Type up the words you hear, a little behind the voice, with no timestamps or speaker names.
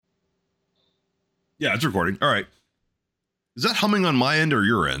Yeah, it's recording. All right. Is that humming on my end or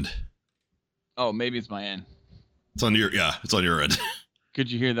your end? Oh, maybe it's my end. It's on your end. Could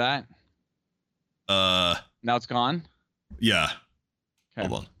you hear that? Now it's gone? Yeah. Okay.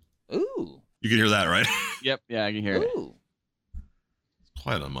 Hold on. Ooh. You can hear that, right? Yep. Yeah, I can hear it. It's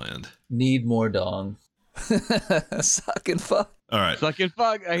quiet on my end. Need more dong. Suck and fuck. All right. Suck and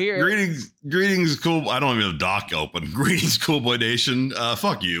fuck. I hear it. Greetings, cool. I don't even have doc open. Greetings, Cool Boy Nation.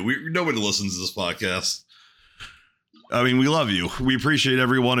 Fuck you. Nobody listens to this podcast. I mean, we love you. We appreciate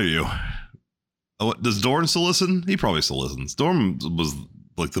every one of you. Oh, does Dorn still listen? He probably still listens. Dorn was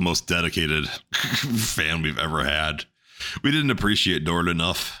like the most dedicated fan we've ever had. We didn't appreciate Dorn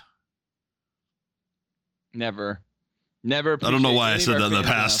enough. Never. I don't know why I said that in the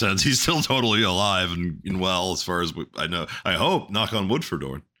past tense. He's still totally alive and well, as far as I know. I hope, knock on wood for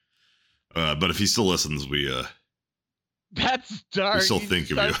Dorn. But if he still listens, that's dark. We still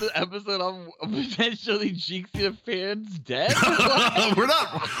think of you. The episode on potentially jinxing a fan's dead. we're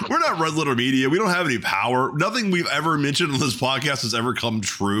not Red Letter Media. We don't have any power. Nothing we've ever mentioned on this podcast has ever come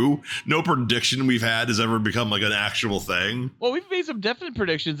true. No prediction we've had has ever become like an actual thing. Well, we've made some definite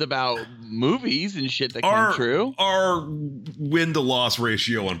predictions about movies and shit that came true. Our win to loss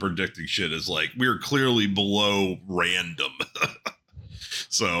ratio on predicting shit is like we're clearly below random.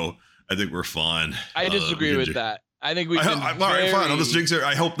 So I think we're fine. I disagree with that. I think we can. All right, fine. I'll just jinx it.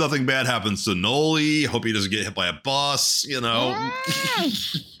 I hope nothing bad happens to Noli. Hope he doesn't get hit by a bus. You know, I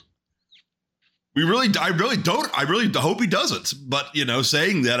really hope he doesn't. But you know,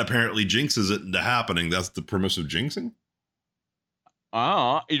 saying that apparently jinxes it into happening. That's the premise of jinxing.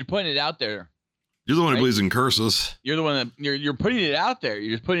 Oh, you're putting it out there. You're the one who believes in curses. You're the one that you're putting it out there.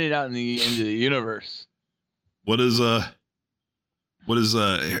 You're just putting it out into the universe. What is I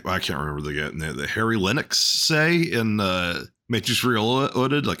can't remember the Harry Lennox say in Matrix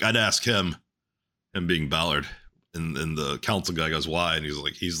Reloaded? Like I'd ask him being Ballard, and the council guy goes, why? And he's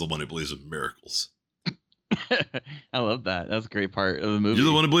like, he's the one who believes in miracles. I love that. That's a great part of the movie. You're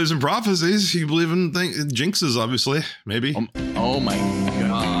the one who believes in prophecies. You believe in jinxes, obviously. Maybe. Oh my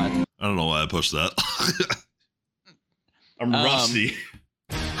god. I don't know why I pushed that. I'm rusty.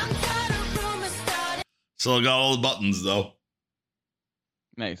 So I got all the buttons though.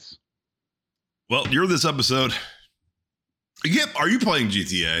 Nice. Well, you're this episode. Yep. Are you playing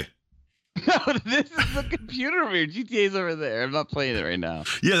GTA? No, this is the computer over here. GTA's over there. I'm not playing it right now.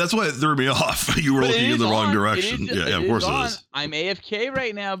 Yeah, that's why it threw me off. You were looking in the wrong direction. Yeah, of course it is. I'm AFK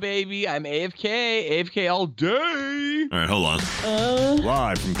right now, baby. I'm AFK. AFK all day. All right, hold on.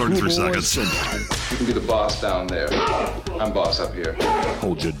 Live from 33 seconds. You can be the boss down there. I'm boss up here.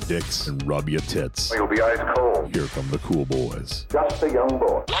 Hold your dicks and rub your tits. You'll be ice cold. Here come the cool boys. Just a young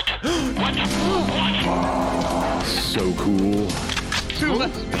boy. What? So cool. Too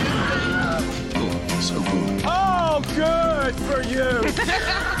much music. So cool. Oh, good for you.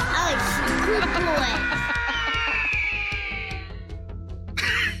 Oh, good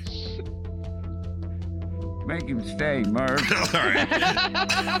boy. Make him stay, Murph. All right.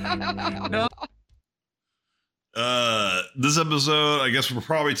 No. This episode, I guess we're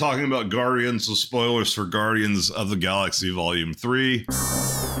probably talking about Guardians, so spoilers for Guardians of the Galaxy Volume 3.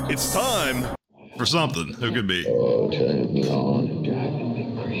 It's time for something. Who could be? Oh, turn me on, driving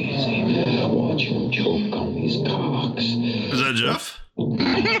me crazy. Watch him choke on these cocks. Is that Jeff?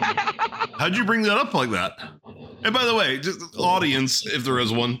 How'd you bring that up like that? And by the way, just audience, if there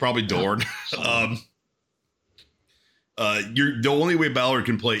is one, probably Dorn. The only way Ballard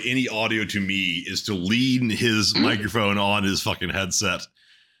can play any audio to me is to lean his microphone on his fucking headset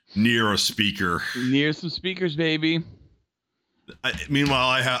near a speaker. Near some speakers, baby. Meanwhile,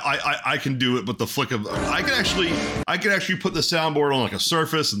 I can do it, but the flick of I can actually put the soundboard on like a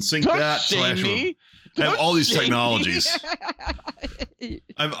Surface and sync that. So I have all these technologies.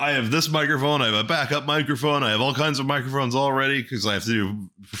 I have this microphone. I have a backup microphone. I have all kinds of microphones already because I have to do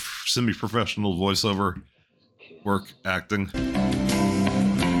semi-professional voiceover work acting.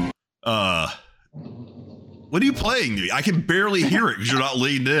 What are you playing to me? I can barely hear it because you're not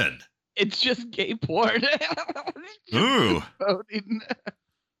leaned in. It's just gay porn. Ooh.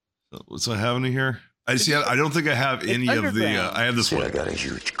 What's I have in here? I don't think I have any of the. I have this one. I got a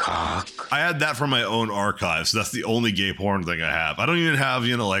huge cock. I had that from my own archive, so that's the only gay porn thing I have. I don't even have,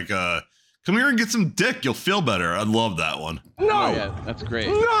 like come here and get some dick. You'll feel better. I love that one. No, oh, yeah, that's great.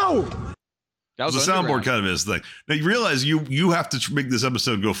 No. That was the soundboard kind of his thing. Now you realize you have to make this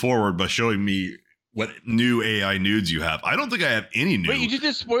episode go forward by showing me what new AI nudes you have. I don't think I have any new. Wait, you just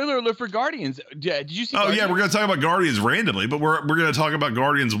did spoiler alert for Guardians. Did you see? Oh Guardians? Yeah, we're gonna talk about Guardians randomly, but we're gonna talk about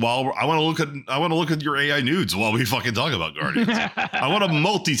Guardians while I want to look at your AI nudes while we fucking talk about Guardians. I want to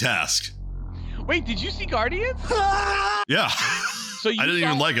multitask. Wait, did you see Guardians? Yeah. So I didn't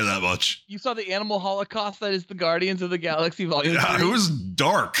even like it that much. You saw the animal holocaust that is the Guardians of the Galaxy Volume 3? Yeah, it was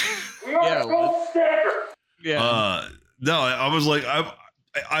dark. Yeah. Yeah. No, I was like,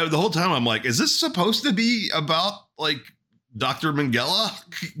 I the whole time I'm like, is this supposed to be about like Dr. Mengele?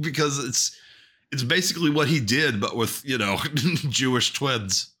 Because it's basically what he did, but with, you know, Jewish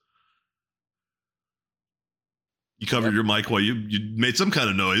twins. You covered your mic while you made some kind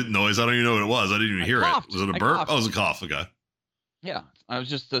of noise. I don't even know what it was. I didn't even hear coughed. it. Was it a burp? Oh, it was a cough. Okay. Yeah. I was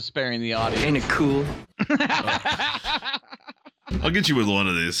just sparing the audience. Ain't it cool? I'll get you with one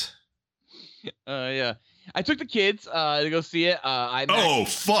of these. Yeah. I took the kids to go see it. Oh,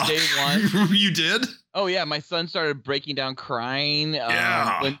 fuck. Day one. You did? Oh, yeah. My son started breaking down crying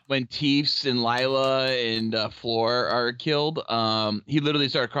when Teefs and Lila and Floor are killed. He literally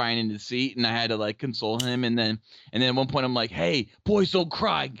started crying in his seat, and I had to like console him. And then at one point, I'm like, hey, boys don't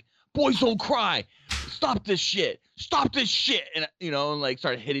cry. Boys don't cry. Stop this shit. Stop this shit. And, you know, and like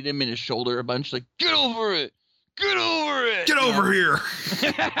started hitting him in his shoulder a bunch. Like, get over it. Get over it. Get over here.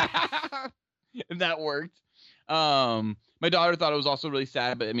 And that worked. My daughter thought it was also really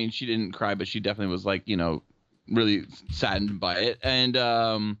sad, but I mean, she didn't cry, but she definitely was like, you know, really saddened by it. And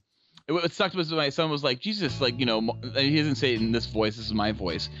what sucked was my son was like, Jesus, like, you know, he doesn't say it in this voice. This is my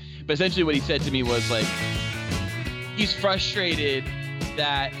voice. But essentially what he said to me was like, he's frustrated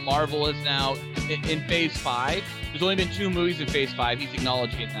that Marvel is now in phase 5. There's only been 2 movies in phase 5. He's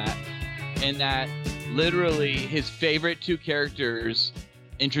acknowledging that. And that literally his favorite 2 characters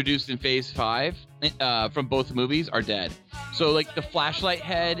introduced in phase 5 from both movies are dead. So like the flashlight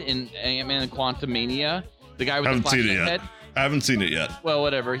head in Ant-Man and Quantumania, the guy with the flashlight head. I haven't seen it yet. Well,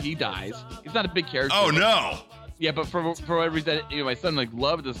 whatever. He dies. He's not a big character. Oh, no. Yeah, but for whatever reason, you know, my son like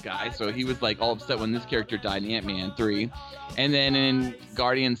loved this guy, so he was like all upset when this character died in Ant-Man 3, and then in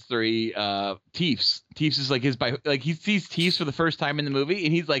Guardians 3, Teefs is like he sees Teefs for the first time in the movie,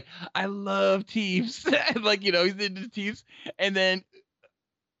 and he's like, I love Teefs, and like, you know, he's into Teefs, and then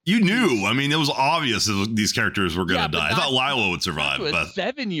you knew. I mean, it was obvious that these characters were gonna die. I thought Lila would survive, to a but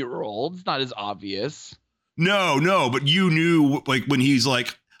 7-year-old, it's not as obvious. No, but you knew, like when he's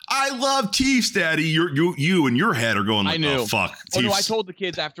like, I love Teefs, Daddy. You in your head are going like, oh fuck. Oh no, I told the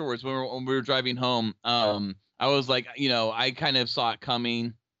kids afterwards when we were driving home. I was like, you know, I kind of saw it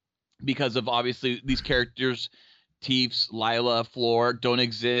coming because of obviously these characters, Teefs, Lila, Floor, don't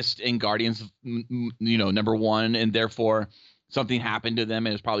exist in Guardians, you know, #1, and therefore something happened to them,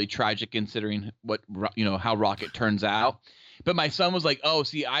 and it's probably tragic considering what, you know, how Rocket turns out. But my son was like, oh,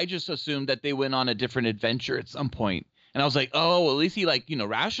 see, I just assumed that they went on a different adventure at some point. And I was like, oh, well, at least he like, you know,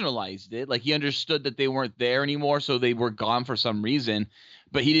 rationalized it. Like he understood that they weren't there anymore. So they were gone for some reason,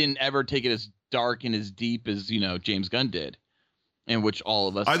 but he didn't ever take it as dark and as deep as, you know, James Gunn did. In which all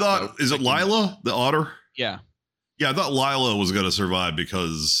of us. I thought, is it Lila, the otter? Yeah. Yeah. I thought Lila was going to survive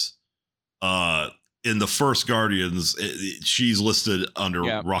because, in the first Guardians, she's listed under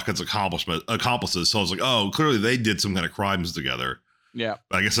Rocket's accomplices. So I was like, oh, clearly they did some kind of crimes together. Yeah.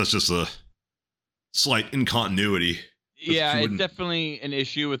 I guess that's just a slight incontinuity. Yeah, it's definitely an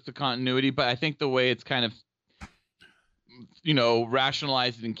issue with the continuity, but I think the way it's kind of, you know,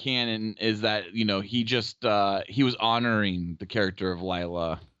 rationalized in canon is that, you know, he just he was honoring the character of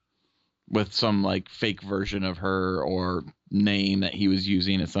Lila with some like fake version of her or name that he was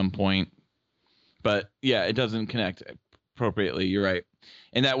using at some point. But yeah, it doesn't connect appropriately. You're right.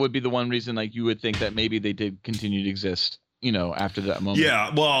 And that would be the one reason, like, you would think that maybe they did continue to exist, you know, after that moment.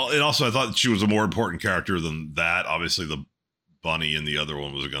 Yeah. Well, and also I thought she was a more important character than that. Obviously, the bunny in the other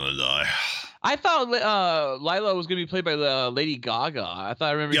one was going to die. I thought Lila was going to be played by Lady Gaga. I thought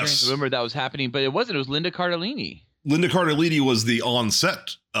I remember that was happening, but it wasn't. It was Linda Cardellini. Linda Cardellini was the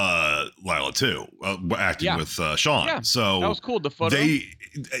on-set Lila too, acting with Sean. Yeah, so that was cool. The photo. They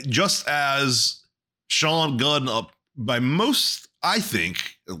just as Sean Gunn by most, I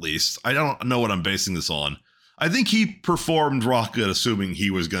think, at least, I don't know what I'm basing this on. I think he performed Rocket assuming he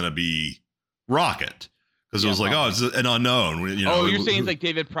was going to be Rocket. Because it was like, it's an unknown. You know, you're saying it's like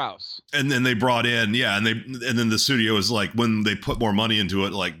David Prowse. And then they brought in, and then the studio was like, when they put more money into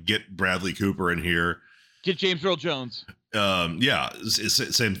it, like, get Bradley Cooper in here. Get James Earl Jones.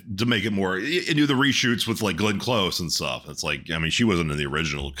 It's same to make it more. And do the reshoots with like Glenn Close and stuff. It's like, I mean, she wasn't in the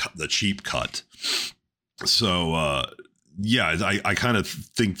original cut, the cheap cut. So I kind of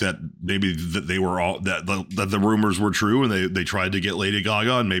think that maybe that they were all that the rumors were true, and they tried to get Lady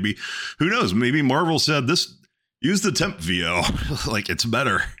Gaga, and maybe, who knows, maybe Marvel said use the temp VO, like it's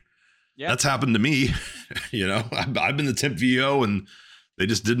better. Yeah, that's happened to me. You know, I've been the temp VO, and they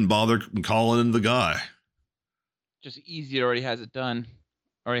just didn't bother calling in the guy. Just easy, it already has it done.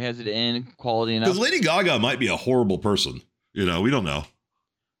 Already has it in quality enough. Because Lady Gaga might be a horrible person. You know, we don't know.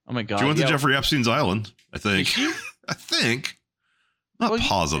 Oh my god. She went to Jeffrey Epstein's island, I think. I think. Not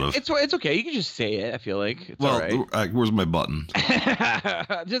positive. It's okay. You can just say it. I feel like it's well, all right. Where's my button?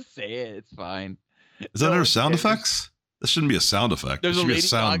 Just say it. It's fine. Is that under sound effects? This shouldn't be a sound effect. There's This a should be Lady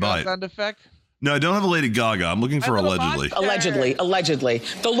sound Gaga bite. sound effect. No, I don't have a Lady Gaga. I'm looking for allegedly. Allegedly.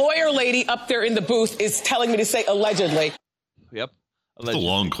 The lawyer lady up there in the booth is telling me to say allegedly. Yep. It's a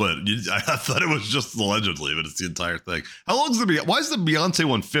long clip. I thought it was just allegedly, but it's the entire thing. How long is the why is the Beyonce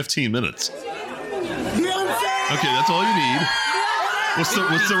one 15 minutes? Beyonce! Okay, that's all you need. What's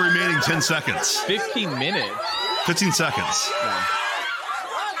the remaining 10 seconds? 15 minutes. 15 seconds. Yeah.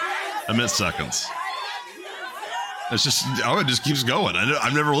 I meant seconds. It's just, it just keeps going.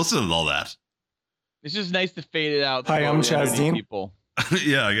 I've never listened to all that. It's just nice to fade it out. Hi, I'm Chaz Dean. People.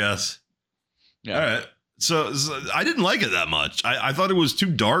 Yeah, I guess. Yeah. All right. So I didn't like it that much. I thought it was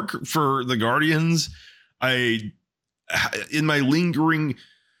too dark for the Guardians. In my lingering,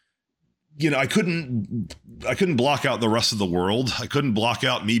 I couldn't block out the rest of the world. I couldn't block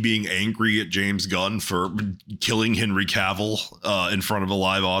out me being angry at James Gunn for killing Henry Cavill in front of a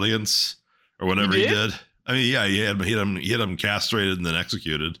live audience or whatever he did. I mean, yeah, he had him castrated and then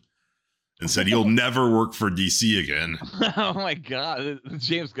executed, and said he'll never work for DC again. Oh my god,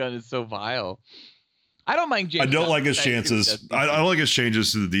 James Gunn is so vile. I don't mind James. I don't Gunn like his chances. I don't like his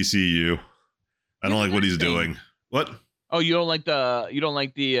changes to the DCEU. I don't like what he's doing. What? Oh, you don't like the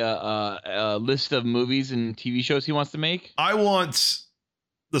list of movies and TV shows he wants to make? I want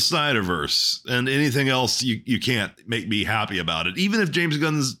the Snyderverse, and anything else you can't make me happy about it. Even if James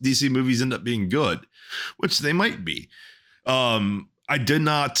Gunn's DC movies end up being good, which they might be. I did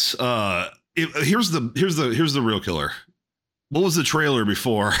not. Here's the real killer. What was the trailer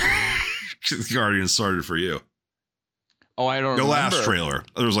before Guardians started for you? Oh, I don't remember. The last trailer.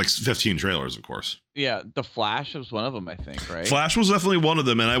 There was like 15 trailers, of course. Yeah, The Flash was one of them, I think, right? Flash was definitely one of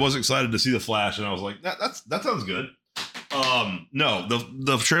them, and I was excited to see The Flash, and I was like, that sounds good. No,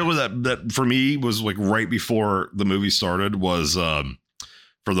 the trailer that for me was like right before the movie started was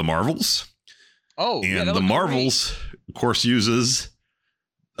for the Marvels. Oh, and the Marvels, of course, uses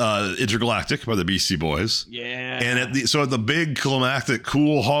Intergalactic by the Beastie Boys. Yeah. And at the big climactic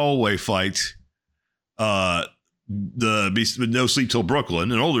cool hallway fight, the Beast with No Sleep Till Brooklyn,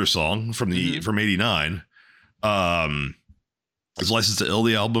 an older song from from '89, is Licensed to Ill,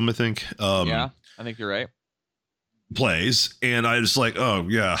 the album, I think. Yeah, I think you're right. Plays, and I just like, oh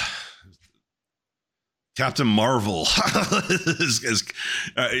yeah, Captain Marvel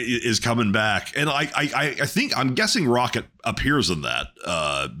is coming back, and I think I'm guessing Rocket appears in that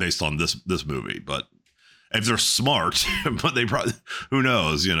based on this movie, but if they're smart, but they probably, who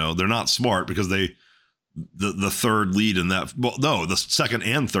knows, they're not smart because the third lead in that, well, no, the second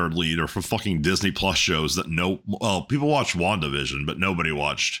and third lead are from fucking Disney Plus shows that people watched WandaVision, but nobody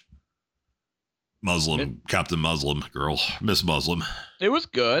watched Captain Muslim girl, Miss Muslim. It was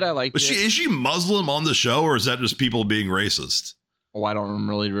good. I liked it. Is she Muslim on the show, or is that just people being racist? Oh, I don't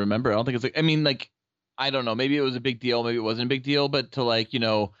really remember. I don't think it's I don't know. Maybe it was a big deal. Maybe it wasn't a big deal. But to a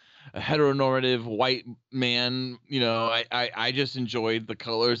heteronormative white man, I just enjoyed the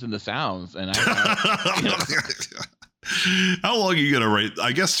colors and the sounds. And how long are you gonna rate?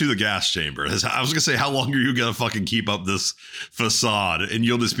 I guess to the gas chamber. I was gonna say, how long are you gonna fucking keep up this facade? And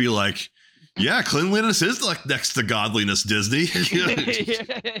you'll just be like, yeah, cleanliness is like next to godliness, Disney.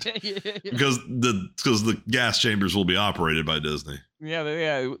 Because the gas chambers will be operated by Disney.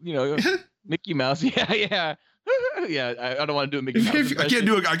 Yeah, Mickey Mouse. Yeah. Yeah, I don't want to do a Mickey Mouse. I can't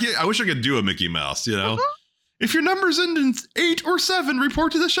do it. I wish I could do a Mickey Mouse. If your numbers end in 8 or 7,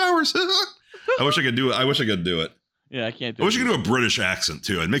 report to the showers. I wish I could do it. Yeah, I can't do it. I wish I could do a British accent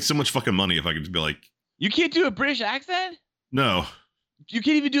too. I'd make so much fucking money if I could be like. You can't do a British accent? No. You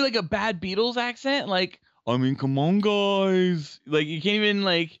can't even do like a bad Beatles accent? Come on, guys. You can't even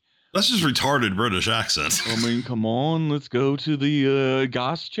That's just retarded British accent. Come on, let's go to the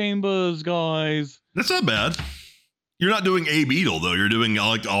gas chambers, guys. That's not bad. You're not doing a Beatle though. You're doing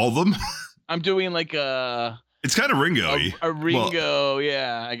all of them. I'm doing a. It's kind of Ringo-y. A Ringo,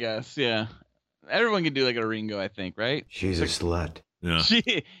 yeah, I guess, yeah. Everyone can do a Ringo, I think, right? She's a slut. Yeah.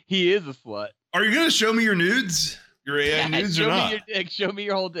 He is a slut. Are you gonna show me your nudes? Your AI nudes or not? Show me your dick. Show me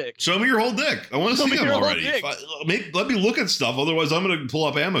your whole dick. Show me your whole dick. I want to see them already. Let me look at stuff. Otherwise, I'm gonna pull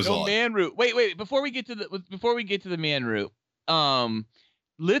up Amazon. No, man root. Wait. Before we get to the man root,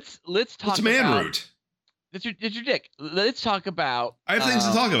 let's talk. What's man root? It's your dick. Let's talk about. I have things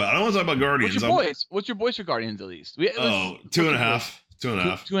to talk about. I don't want to talk about Guardians. What's your voice for Guardians at least? 2.5. 2.5.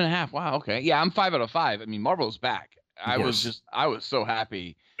 2.5. Wow. Okay. Yeah, I'm 5 out of 5. I mean, Marvel's back. I was so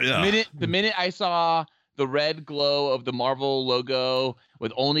happy. Yeah. The minute I saw the red glow of the Marvel logo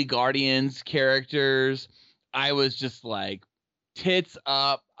with only Guardians characters, I was just like tits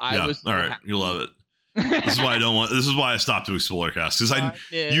up. I was all right. You love it. This is why I stopped doing Spoilercast,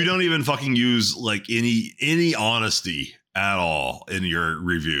 because you don't even fucking use like any honesty at all in your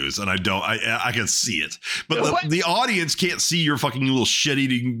reviews, and I can see it, but the audience can't see your fucking little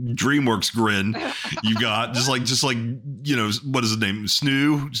shit-eating DreamWorks grin you got. just like what is his name?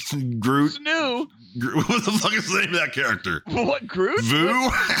 Groot. What the fuck is the name of that character? What, Groot? Vu?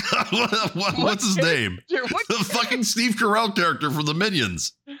 What's his name? The fucking Steve Carell character from the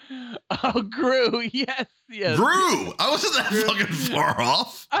Minions. Oh, Gru. Yes. Gru. I wasn't that fucking far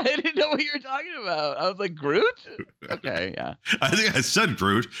off. I didn't know what you were talking about. I was like, Groot? Okay, yeah. I think I said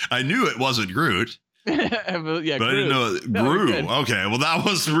Groot. I knew it wasn't Groot. Yeah, but Groot. I didn't know it. Gru. Okay, well, that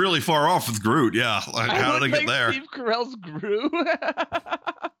was really far off with Groot. Yeah. Like, how did I get there? Steve Carell's Gru.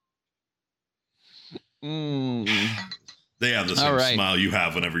 They have the same smile you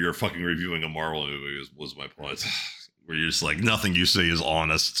have whenever you're fucking reviewing a Marvel movie, was my point. Where you're just like, nothing you say is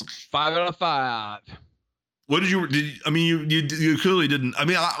honest. 5 out of 5. What you clearly didn't. I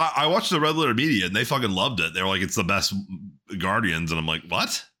mean, I watched the Red Letter Media and they fucking loved it. They were like, it's the best Guardians. And I'm like,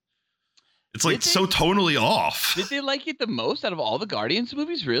 what? It's like so tonally off. Did they like it the most out of all the Guardians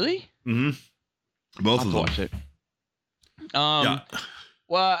movies? Really? Mm-hmm. Both of them. Watch it. Yeah.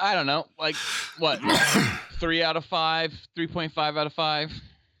 Well, I don't know. Like, what? 3 out of 5? 3.5 out of 5?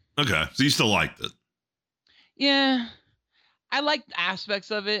 Okay. So you still liked it? Yeah. I liked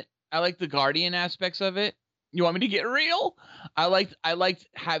aspects of it. I liked the Guardian aspects of it. You want me to get real? I liked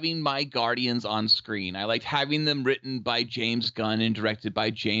having my Guardians on screen. I liked having them written by James Gunn and directed by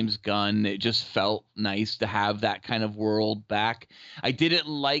James Gunn. It just felt nice to have that kind of world back. I didn't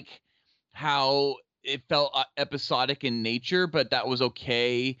like how it felt episodic in nature, but that was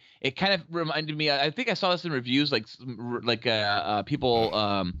okay. It kind of reminded me, I think I saw this in reviews, like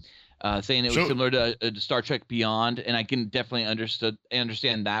people saying it was similar to Star Trek Beyond, and I can definitely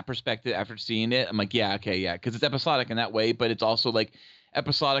understand that perspective after seeing it. I'm like, yeah, okay, yeah, because it's episodic in that way, but it's also like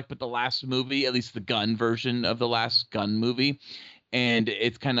episodic, but the last movie, at least the Gunn version of the last Gunn movie, and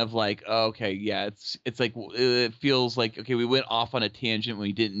it's kind of like, oh, okay, yeah, it's like, it feels like, okay, we went off on a tangent when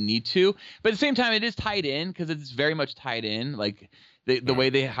we didn't need to, but at the same time, it is tied in, because it's very much tied in, like the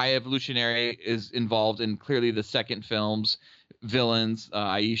way the High Evolutionary is involved in clearly the second film's villains,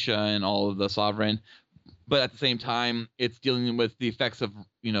 Aisha and all of the Sovereign, but at the same time, it's dealing with the effects of,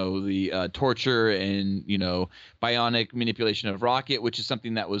 the torture and, bionic manipulation of Rocket, which is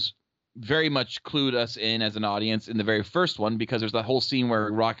something that was very much clued us in as an audience in the very first one, because there's that whole scene where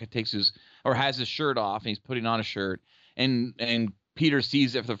Rocket has his shirt off and he's putting on a shirt, and Peter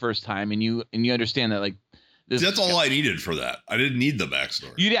sees it for the first time, and you understand that, like, that's all I needed for that. I didn't need the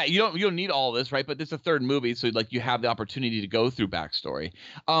backstory. Yeah, you don't need all this, right? But this is a third movie, so like you have the opportunity to go through backstory.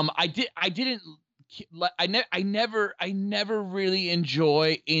 I never really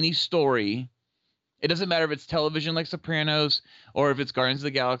enjoy any story. It doesn't matter if it's television like Sopranos or if it's Guardians of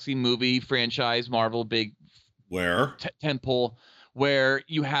the Galaxy movie franchise, Marvel big tentpole, where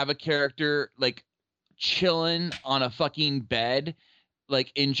you have a character like chilling on a fucking bed,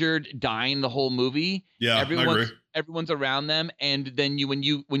 like injured, dying the whole movie. Yeah, I agree. Everyone's around them, and then when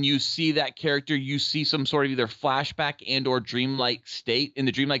you see that character, you see some sort of either flashback and or dreamlike state. And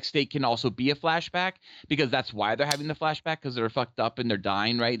the dreamlike state can also be a flashback, because that's why they're having the flashback, because they're fucked up and they're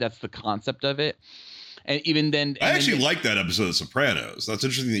dying, right? That's the concept of it. And even then, I actually like that episode of Sopranos. That's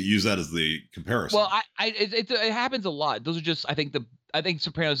interesting that you use that as the comparison. Well, it happens a lot. Those are just, I think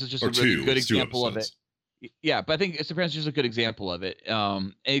Sopranos is just a really good example of it. Yeah, but I think Sopranos is just a good example of it,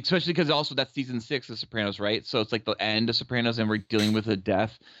 especially because also that's season 6 of Sopranos, right? So it's like the end of Sopranos, and we're dealing with a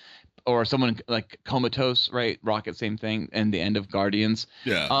death or someone like comatose, right? Rocket, same thing, and the end of Guardians.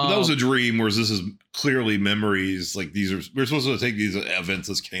 Yeah, that was a dream, whereas this is clearly memories. Like we're supposed to take these events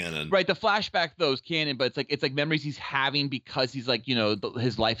as canon, right? The flashback though is canon, but it's like memories he's having because he's like,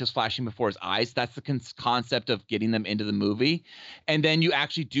 his life is flashing before his eyes. That's the concept of getting them into the movie, and then you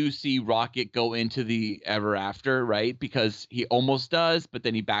actually do see Rocket go into the ever after, right? Because he almost does, but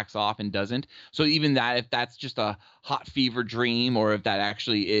then he backs off and doesn't. So even that, if that's just a hot fever dream, or if that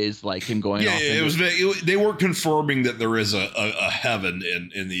actually is like him going off. Yeah, they weren't confirming that there is a heaven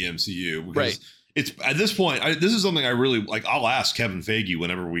in the MCU, because right. It's at this point, this is something I really like. I'll ask Kevin Feige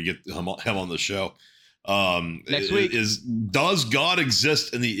whenever we get him on the show next week. Does God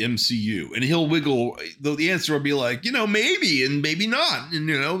exist in the MCU? And he'll wiggle. The answer will be like, maybe and maybe not, and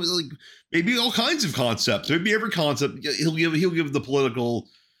like maybe all kinds of concepts, maybe every concept. He'll give the political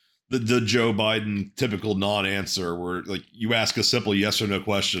the Joe Biden typical non-answer where like you ask a simple yes or no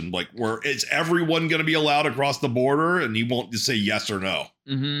question, like where is everyone going to be allowed across the border, and he won't just say yes or no.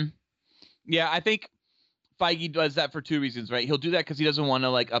 Mm-hmm. Yeah, I think Feige does that for two reasons, right? He'll do that because he doesn't want to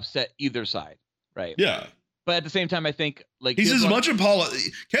like upset either side, right? Yeah. But at the same time, I think like he's as much a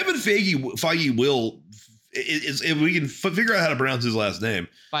Kevin Feige will is if we can figure out how to pronounce his last name.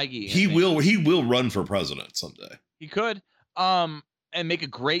 Feige. He will run for president someday. He could. And make a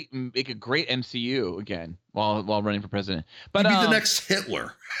great MCU again while running for president. But he'd be the next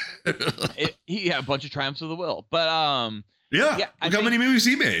Hitler. He had a bunch of triumphs of the will. But yeah. Look how many movies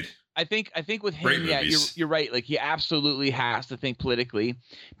he made. I think with him, yeah, you're right. Like he absolutely has to think politically,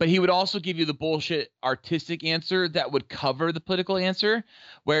 but he would also give you the bullshit artistic answer that would cover the political answer,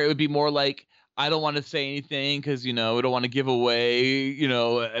 where it would be more like, I don't want to say anything because, we don't want to give away,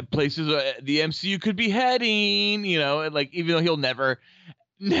 places the MCU could be heading, like even though he'll never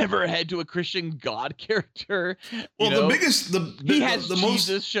head to a Christian God character. Well, he has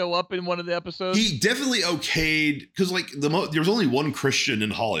Jesus show up in one of the episodes. He definitely okayed because like there's only one Christian in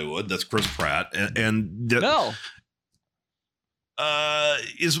Hollywood. That's Chris Pratt.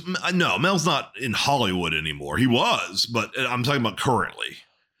 Mel's not in Hollywood anymore. He was, but I'm talking about currently.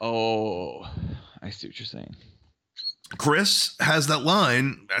 Oh, I see what you're saying. Chris has that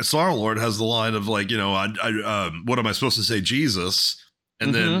line. Star-Lord has the line of like, what am I supposed to say, Jesus?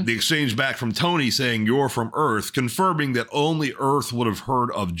 And then the exchange back from Tony saying you're from Earth, confirming that only Earth would have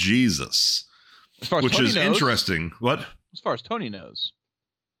heard of Jesus, which is interesting. What? As far as Tony knows.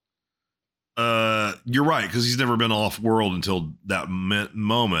 You're right, because he's never been off world until that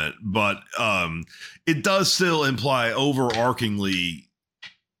moment. But it does still imply overarchingly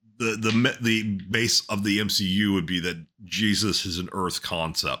the base of the MCU would be that Jesus is an Earth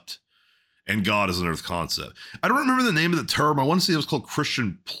concept and God is an Earth concept. I don't remember the name of the term. I want to say it was called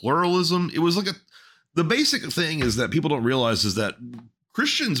Christian pluralism. It was like the basic thing is that people don't realize is that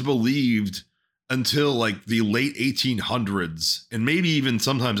Christians believed until like the late 1800s and maybe even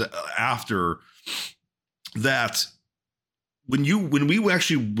sometimes after that when we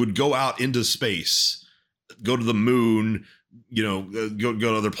actually would go out into space, go to the moon, go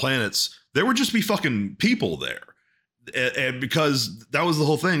to other planets, there would just be fucking people there. And because that was the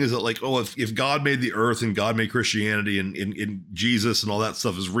whole thing is that like, oh, if God made the earth and God made Christianity and Jesus and all that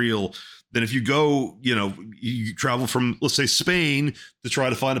stuff is real, then if you go, you travel from, let's say, Spain to try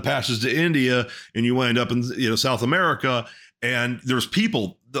to find a passage to India and you wind up in, South America and there's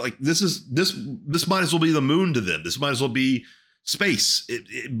people like this might as well be the moon to them. This might as well be space.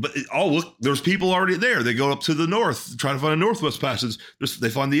 Look, there's people already there. They go up to the north, try to find a northwest passage.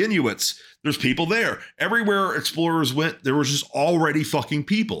 They find the Inuits. There's people there. Everywhere explorers went, there was just already fucking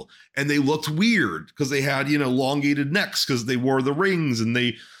people. And they looked weird because they had, elongated necks because they wore the rings and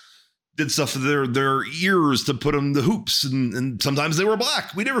they did stuff to their ears to put them the hoops. And sometimes they were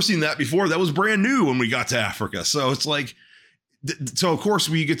black. We'd never seen that before. That was brand new when we got to Africa. So it's like, so of course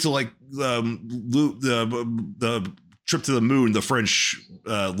we get to like the trip to the moon, the French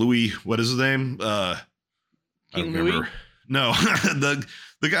Louis, what is his name? King Louis? No,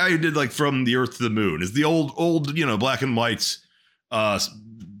 the guy who did like From the Earth to the Moon is the old black and white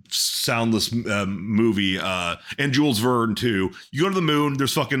soundless movie, and Jules Verne too. You go to the moon,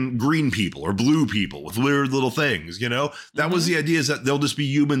 there's fucking green people or blue people with weird little things, that was the idea, is that there'll just be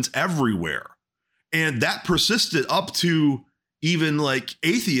humans everywhere. And that persisted up to even like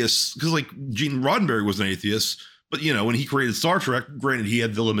atheists, because like Gene Roddenberry was an atheist. But, when he created Star Trek, granted, he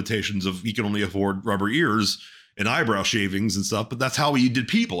had the limitations of he could only afford rubber ears and eyebrow shavings and stuff. But that's how he did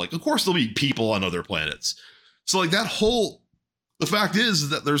people. Like, of course, there'll be people on other planets. So like the fact is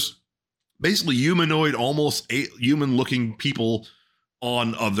that there's basically humanoid, almost human looking people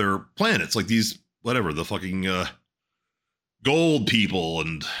on other planets. Like these, whatever, the fucking gold people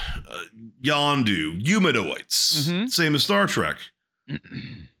and Yondu, humanoids. Same as Star Trek.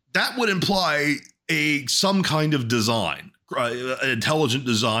 That would imply some kind of design, an intelligent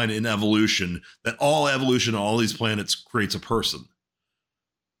design in evolution, that all evolution on all these planets creates a person.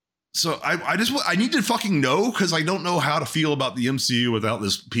 So I need to fucking know, because I don't know how to feel about the MCU without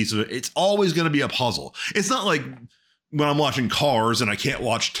this piece of it. It's always going to be a puzzle. It's not like when I'm watching Cars and I can't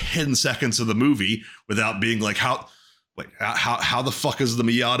watch 10 seconds of the movie without being like, how the fuck is the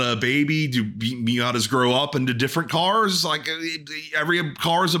Miata a baby? Do Miatas grow up into different cars? Like every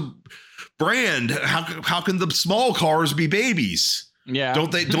car is a brand. How can the small cars be babies? Yeah.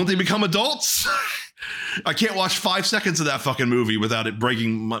 Don't they become adults? I can't watch 5 seconds of that fucking movie without it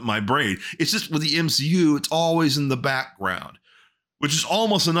breaking my brain. It's just with the MCU, it's always in the background. which is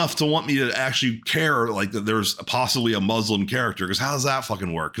almost enough to want me to actually care, like that there's possibly a Muslim character. Because how does that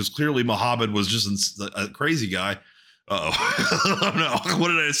fucking work? Because clearly Muhammad was just a crazy guy. Oh no! What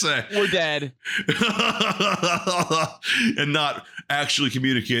did I say? We're dead. And not actually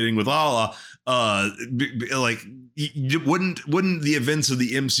communicating with Allah. Like, wouldn't the events of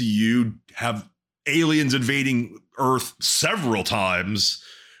the MCU have aliens invading Earth several times?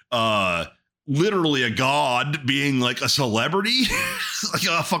 Literally a god being like a celebrity, like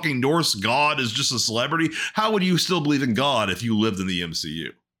a fucking Norse god is just a celebrity. How would you still believe in God if you lived in the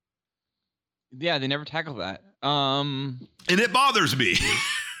MCU? Yeah, they never tackled that. And it bothers me.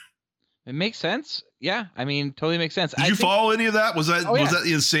 It makes sense. Yeah, I mean, totally makes sense. Did you follow any of that? Was that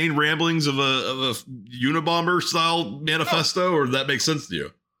the insane ramblings of a Unabomber style manifesto, or did that make sense to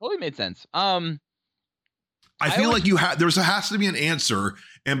you? Totally made sense. I feel like has to be an answer,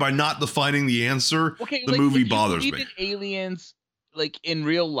 and by not defining the answer, the movie bothers me. Aliens, like in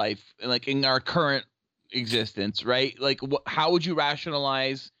real life, like in our current existence, right? Like, how would you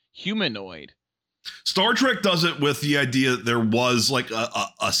rationalize humanoid? Star Trek does it with the idea that there was like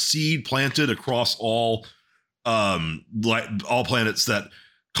a seed planted across all planets that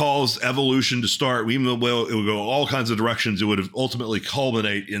caused evolution to start. Even though it would go all kinds of directions, it would ultimately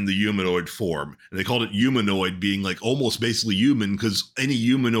culminate in the humanoid form. And they called it humanoid, being like almost basically human, because any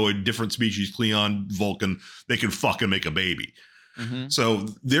humanoid, different species, Klingon, Vulcan, they can fucking make a baby. Mm-hmm. So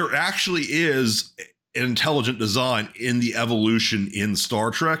there actually is an intelligent design in the evolution in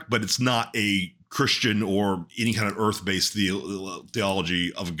Star Trek, but it's not a Christian or any kind of earth-based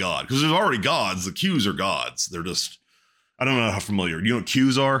theology of God, because there's already gods. The Qs are gods. They're just, I don't know how familiar. You know what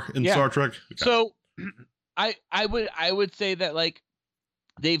Qs are in Star Trek? Okay. So I would say that like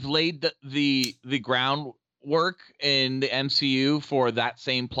they've laid the groundwork in the MCU for that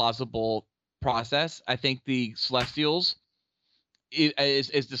same plausible process. I think the Celestials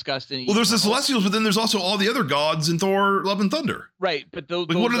is discussed in. Well, there's the Celestials, but then there's also all the other gods in Thor: Love and Thunder. Right, but those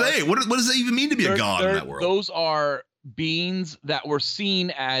what are they? What does that even mean to be a god in that world? Those are beings that were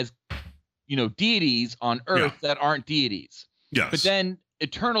seen as, deities on Earth that aren't deities. Yes. But then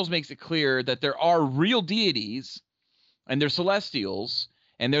Eternals makes it clear that there are real deities, and they're Celestials,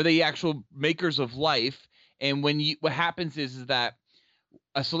 and they're the actual makers of life. And what happens is that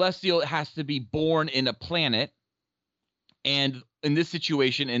a Celestial has to be born in a planet. And in this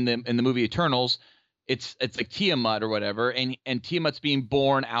situation, in the movie Eternals, it's like Tiamat or whatever, and Tiamat's being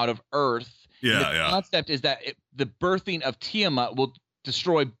born out of Earth. Yeah, the concept is that the birthing of Tiamat will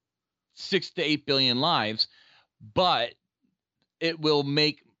destroy 6 to 8 billion lives, but it will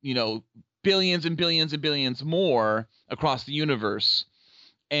make billions and billions and billions more across the universe,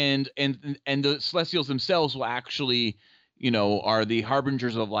 and the Celestials themselves will actually, are the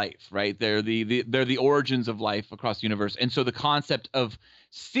harbingers of life, right? They're the origins of life across the universe. And so the concept of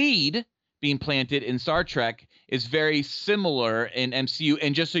seed being planted in Star Trek is very similar in MCU.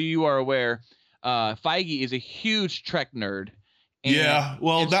 And just so you are aware, Feige is a huge Trek nerd. Yeah,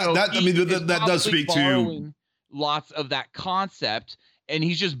 well, that does speak to lots of that concept, and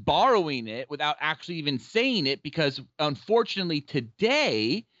he's just borrowing it without actually even saying it, because unfortunately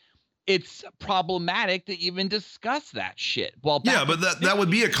today it's problematic to even discuss that shit. Well, but that would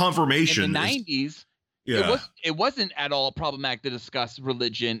be a confirmation. In the 90s, it wasn't at all problematic to discuss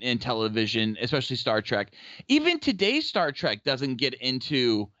religion in television, especially Star Trek. Even today's Star Trek doesn't get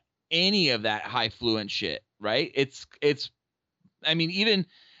into any of that highfalutin shit, right?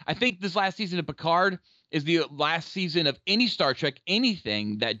 I think this last season of Picard is the last season of any Star Trek,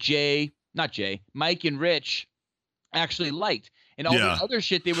 anything that Mike and Rich actually liked. And all the other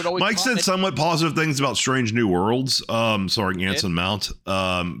shit they would always. Mike said somewhat positive things about Strange New Worlds, starring Anson Mount.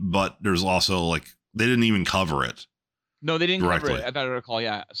 But there's also like they didn't even cover it. No, they didn't cover it. I better recall.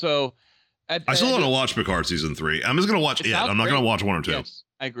 Yeah. So I still want to watch Picard season 3. I'm just gonna watch it. I'm not gonna watch 1 or 2. Yes,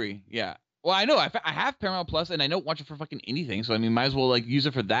 I agree. Yeah. Well, I know I have Paramount Plus, and I don't watch it for fucking anything. So I mean, might as well like use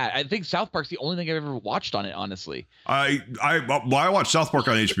it for that. I think South Park's the only thing I've ever watched on it. Honestly, I watched South Park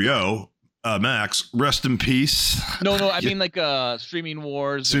on HBO. Max, rest in peace. No, I mean like Streaming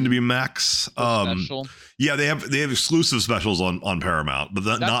Wars, soon to be Max. Special. Yeah, they have exclusive specials on Paramount,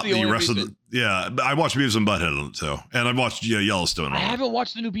 but not the rest reason. Of the. Yeah, I watched Beavis and Butthead on it too, and I watched Yellowstone. I haven't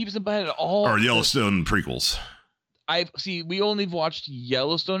watched the new Beavis and Butthead at all, or Yellowstone prequels. We only watched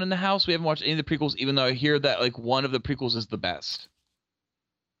Yellowstone in the house. We haven't watched any of the prequels, even though I hear that like one of the prequels is the best.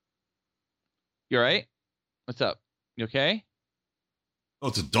 You all right? What's up? You okay? Oh,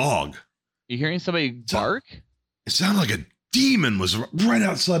 it's a dog. You hearing somebody bark? It sounded like a demon was right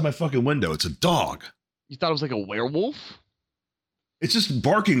outside my fucking window. It's a dog. You thought it was like a werewolf? It's just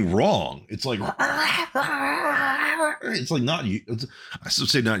barking wrong. It's like it's like not. I should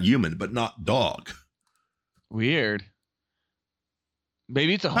say not human, but not dog. Weird.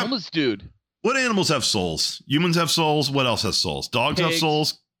 Maybe it's a homeless dude. What animals have souls? Humans have souls. What else has souls? Dogs have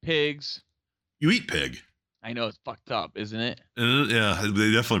souls. Pigs. You eat pig. I know it's fucked up, isn't it? Yeah,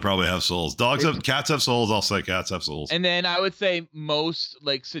 they definitely probably have souls. Cats have souls. I'll say cats have souls. And then I would say most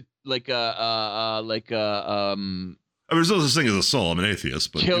I mean, there's no such thing as a soul. I'm an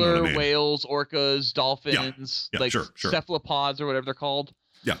atheist, but killer you know what I mean. whales, orcas, dolphins, Yeah, like sure. cephalopods or whatever they're called.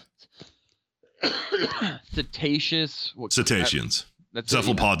 Yeah. Cetaceous. Cetaceans. That's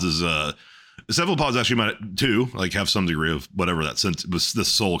Cephalopods is cephalopods actually might too like have some degree of whatever that sense was this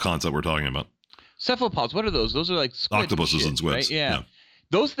soul concept we're talking about. Cephalopods. What are those? Those are like squid Octopuses and squids. right? Yeah.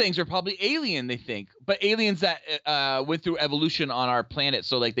 Those things are probably alien, they think, but aliens that went through evolution on our planet.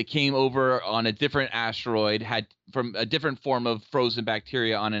 So like they came over on a different asteroid, had from a different form of frozen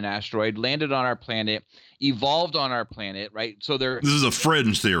bacteria on an asteroid, landed on our planet, evolved on our planet, right? So they're This is a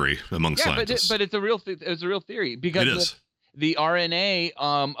fringe theory among scientists. but it's a real it's a real theory because it is. the RNA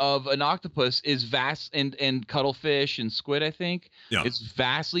of an octopus is vast and cuttlefish and squid, I think. Yeah. It's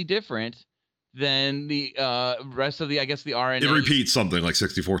vastly different than the rest of the RNA. It repeats something like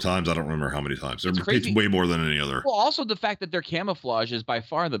 64 times. I don't remember how many times. It repeats crazy. way more than any other. Well, also the fact that their camouflage is by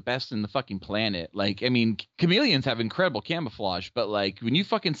far the best in the fucking planet. Like, I mean, chameleons have incredible camouflage, but like when you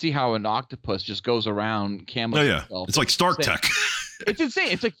fucking see how an octopus just goes around camouflage. Oh yeah, it's like Stark Tech. It's insane.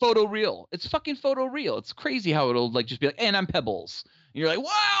 It's like photoreal. It's fucking photoreal. It's crazy how it'll like just be like, and I'm pebbles. And you're like,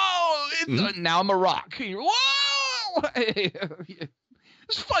 whoa! Now I'm a rock. And you're whoa!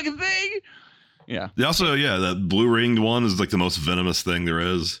 This fucking thing. Yeah. Also, that blue ringed one is like the most venomous thing there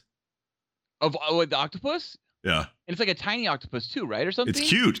is. Of the octopus? Yeah. And it's like a tiny octopus too, right? Or something? It's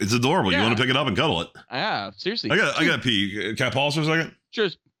cute. It's adorable. Yeah. You want to pick it up and cuddle it. Yeah, seriously. I got to pee. Can I pause for a second? Sure,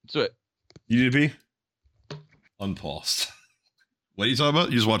 let's do it. You need to pee? Unpaused. What are you talking about?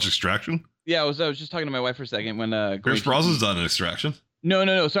 You just watch Extraction? Yeah, I was just talking to my wife for a second when Pierce Brosnan's done an Extraction.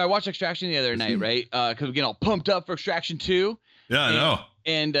 No. So I watched Extraction the other night, right? Because we're getting all pumped up for Extraction 2. Yeah, I know.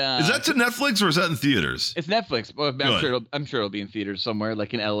 And is that to Netflix or is that in theaters? It's Netflix. Well, I'm sure it'll be in theaters somewhere,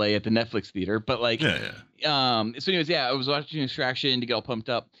 like in LA at the Netflix theater. But like, So anyways, I was watching Extraction to get all pumped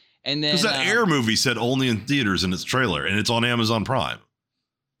up, and then because that Air movie said only in theaters in its trailer, and it's on Amazon Prime.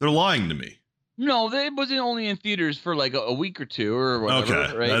 They're lying to me. No, it wasn't only in theaters for like a week or two or whatever.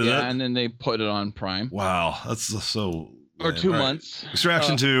 Okay, right? Yeah, and then they put it on Prime. Wow, that's so. Or 2 months.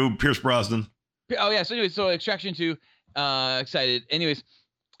 Extraction 2, Pierce Brosnan. Oh yeah. So anyway, so Extraction 2. Excited. Anyways,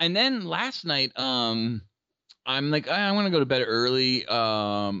 and then last night, I'm like, I want to go to bed early.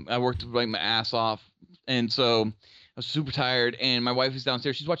 I worked like my ass off, and so I was super tired. And my wife is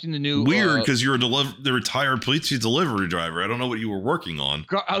downstairs. She's watching the new. Weird, because you're the retired police delivery driver. I don't know what you were working on.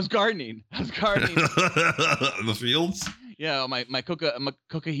 I was gardening. The fields. Yeah, my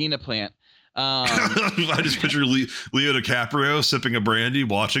cocaina plant. I just picture Leo DiCaprio sipping a brandy,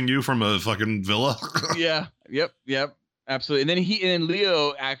 watching you from a fucking villa. Yeah. Yep. Absolutely. And then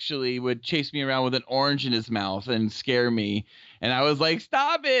Leo actually would chase me around with an orange in his mouth and scare me. And I was like,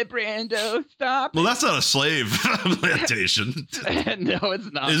 "Stop it, Brando! Stop!" Well, that's not a slave plantation. No, it's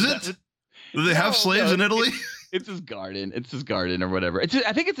not. Is it? Do they have slaves in Italy? It's his garden. It's his garden or whatever. I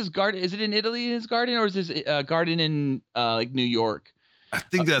think it's his garden. Is it in Italy? His garden, or is his garden in like New York? I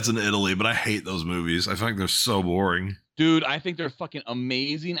think that's in Italy, but I hate those movies. I think they're so boring. Dude, I think they're fucking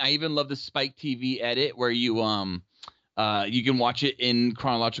amazing. I even love the Spike TV edit where you can watch it in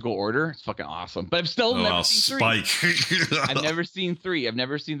chronological order. It's fucking awesome. But I've still never seen 3. Spike. I've never seen 3. I've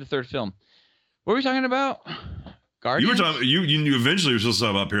never seen the third film. What were we talking about? Guardians? You were talking. You eventually were supposed to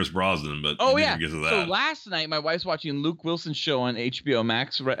talk about Pierce Brosnan, but you didn't get to that. So last night, my wife's watching Luke Wilson's show on HBO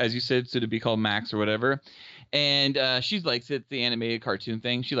Max, as you said, so to be called Max or whatever. And she likes it, the animated cartoon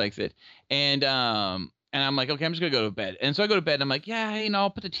thing. She likes it. And I'm like, okay, I'm just gonna go to bed. And so I go to bed and I'm like, yeah, I'll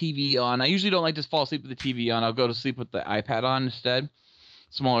put the TV on. I usually don't like to fall asleep with the TV on. I'll go to sleep with the iPad on instead.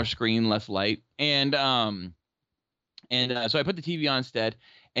 Smaller screen, less light. And so I put the TV on instead.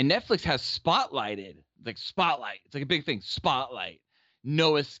 And Netflix has Spotlighted. Like Spotlight. It's like a big thing. Spotlight.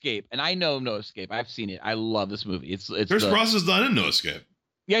 No Escape. And I know No Escape. I've seen it. I love this movie. It's Pierce Brosnan's not in No Escape.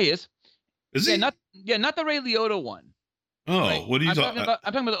 Yeah, he is. Is he? Not the Ray Liotta one. Oh, Right. what are you talking about?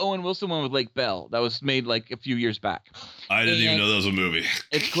 I'm talking about the Owen Wilson one with Lake Bell that was made like a few years back. I didn't even know that was a movie.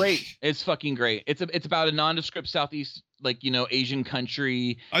 It's great. It's fucking great. It's about a nondescript Southeast, Asian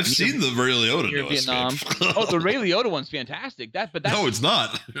country. I've seen the Ray Liotta near No Vietnam. Escape. Oh, the Ray Liotta one's fantastic. No, it's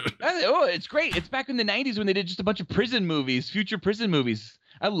not. It's great. It's back in the 90s when they did just a bunch of prison movies, future prison movies.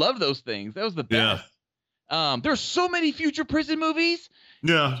 I love those things. That was the best. There's so many future prison movies.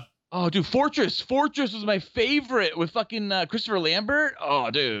 Yeah. Oh, dude, Fortress was my favorite with fucking Christopher Lambert.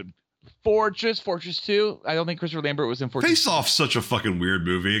 Oh, dude, Fortress 2. I don't think Christopher Lambert was in Fortress. Face Off's such a fucking weird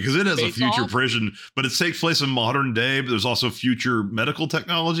movie because it has a future prison, but it takes place in modern day, but there's also future medical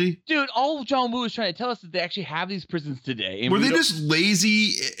technology. Dude, all John Woo is trying to tell us is that they actually have these prisons today. And were they just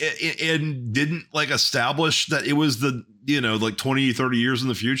lazy and didn't like establish that it was the, like 20, 30 years in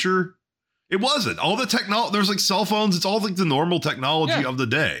the future? It wasn't. All the technology, there's like cell phones. It's all like the normal technology of the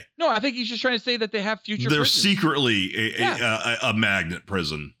day. No, I think he's just trying to say that they have future They're prisons. secretly a magnet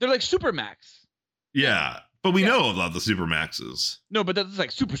prison. They're like Supermax. Yeah. But we know about the Supermaxes. No, but that's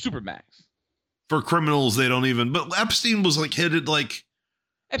like Supermax. For criminals, they don't even. But Epstein was like headed like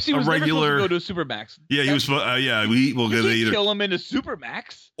Epstein was regular. Never supposed to go to a Supermax. Yeah, he was. We will get either kill him in a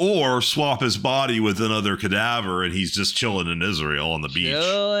Supermax or swap his body with another cadaver, and he's just chilling in Israel on the beach,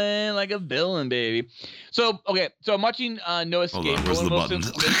 chilling like a villain, baby. So I'm watching No Escape. Where's the button?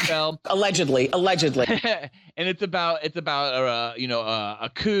 Allegedly. And it's about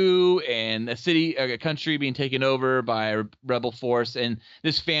a coup and a country being taken over by a rebel force, and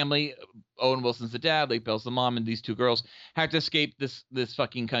this family. Owen Wilson's the dad, Lake Bell's the mom, and these two girls have to escape this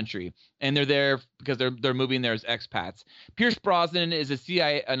fucking country, and they're there because they're moving there as expats. Pierce Brosnan is a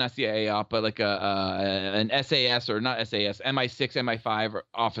not CIA op, but like an SAS or not SAS, MI6, MI5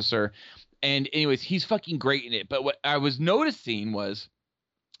 officer, and anyways, he's fucking great in it. But what I was noticing was,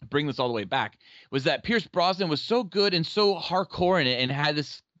 bring this all the way back, was that Pierce Brosnan was so good and so hardcore in it, and had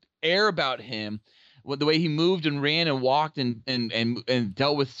this air about him. The way he moved and ran and walked and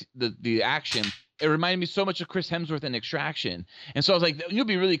dealt with the action, it reminded me so much of Chris Hemsworth in Extraction. And so I was like, it would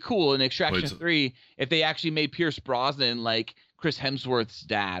be really cool in Extraction 3 if they actually made Pierce Brosnan like Chris Hemsworth's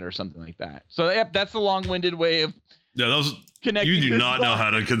dad or something like that. So yep, that's the long-winded way of connecting. You do not know how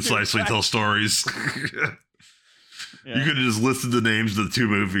to concisely tell stories. Yeah. You could have just listed the names of the two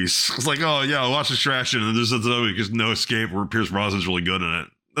movies. It's like, oh yeah, watch Extraction, and there's No Escape where Pierce Brosnan's really good in it.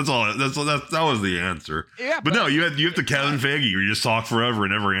 That's all. That was the answer. Yeah, but no, you have to Kevin Feige. You just talk forever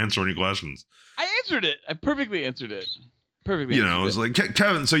and never answer any questions. I answered it. I perfectly answered it. It's like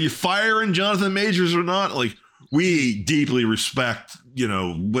Kevin. So you firing Jonathan Majors or not? Like, we deeply respect,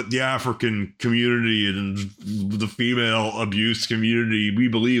 what the African community and the female abuse community. We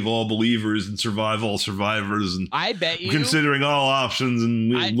believe all believers and survive all survivors. And I bet you, considering all options and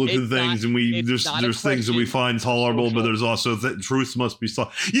look at things, and there's things that we find tolerable, but there's also truth must be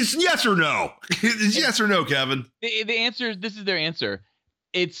solved. Yes or no? Yes or no, Kevin? The answer. This is their answer.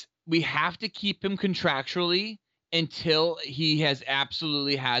 We have to keep him contractually until he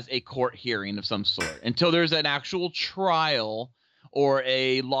absolutely has a court hearing of some sort, until there's an actual trial or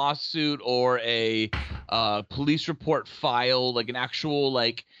a lawsuit or a police report filed, like an actual,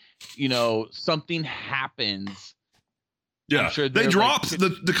 something happens. Yeah, sure they dropped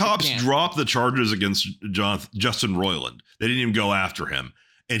the cops dropped the charges against Justin Roiland. They didn't even go after him,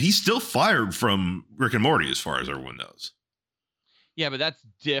 and he's still fired from Rick and Morty, as far as everyone knows. Yeah, but that's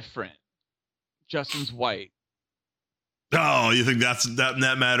different. Justin's white. Oh, you think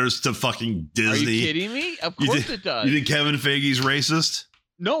that matters to fucking Disney? Are you kidding me? Of course it does. You think Kevin Feige's racist?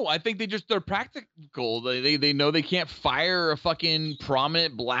 No, I think they're practical. They know they can't fire a fucking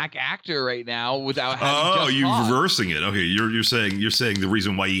prominent black actor right now without having just cause. Reversing it. Okay, you're saying the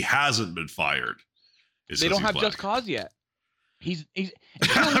reason why he hasn't been fired is they don't have black. Just Cause yet. He's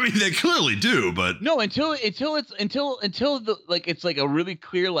I mean, they clearly do, but no, until it's it's like a really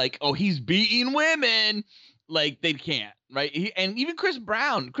clear he's beating women, they can't, right? And even Chris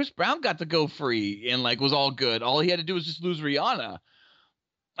Brown got to go free and was all good. All he had to do was just lose Rihanna.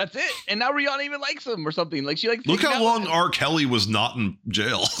 That's it. And now Rihanna even likes him or something. She likes. Look how long R. Kelly was not in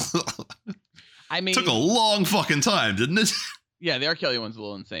jail. I mean, took a long fucking time, didn't it? Yeah, the R. Kelly one's a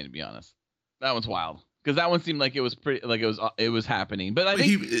little insane, to be honest. That one's wild. Because that one seemed like it was pretty, it was happening. But I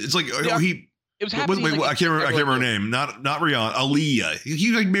think it was happening. Wait, I can't remember her name. Not Rihanna. Aaliyah.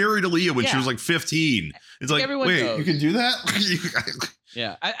 He married Aaliyah when she was 15. It's like, wait, knows. You can do that?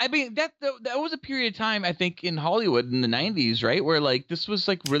 Yeah, I mean that was a period of time, I think, in Hollywood in the 90s, right, where this was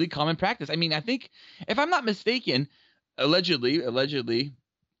really common practice. I mean, I think, if I'm not mistaken, allegedly, didn't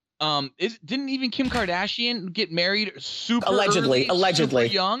even Kim Kardashian get married super allegedly super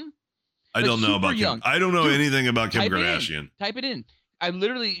young? I don't know about Kim. I don't know anything about Kim Kardashian. Type it in.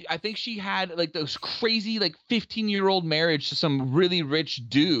 I think she had those crazy 15-year-old marriage to some really rich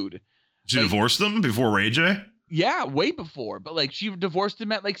dude. She divorced them before Ray J? Yeah, way before. But she divorced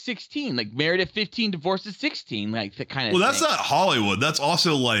him at 16. Married at 15, divorced at 16. That kind of. Well, that's not Hollywood. That's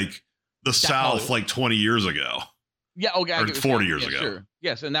also the South, Hollywood. 20 years ago. Yeah, okay. Or 40 years ago. Sure.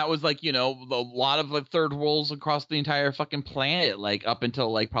 Yes, and that was like, a lot of like third worlds across the entire fucking planet, like up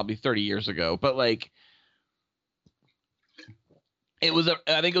until like probably 30 years ago. But like, I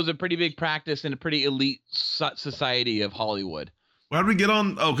think it was a pretty big practice in a pretty elite society of Hollywood. Why did we get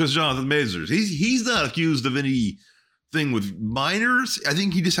on? Oh, because Jonathan Majors. He's not accused of anything with minors. I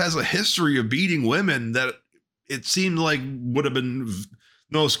think he just has a history of beating women that it seemed like would have been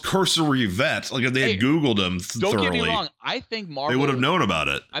most cursory vet. Like if they had Googled him thoroughly. Don't get me wrong. I think Marvel, they would have known about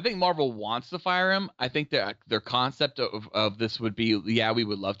it. I think Marvel wants to fire him. I think their concept of this would be, yeah, we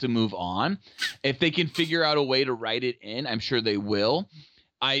would love to move on. If they can figure out a way to write it in, I'm sure they will.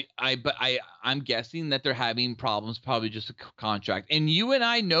 I'm guessing that they're having problems, probably just a contract. And you and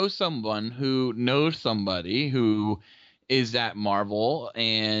I know someone who knows somebody who is at Marvel,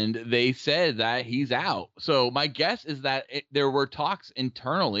 and they said that he's out. So my guess is that there were talks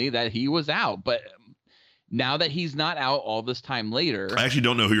internally that he was out, but now that he's not out all this time later. I actually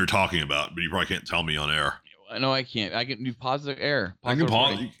don't know who you're talking about, but you probably can't tell me on air. No, I can't. I can do pause the air. I can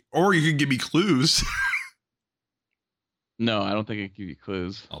pause, or you can give me clues. No, I don't think I can give you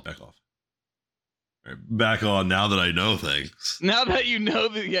clues. I'll back off. All right, back on now that I know things. Now that you know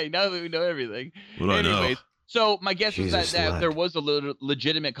now that we know everything. What do I know? So my guess is that there was a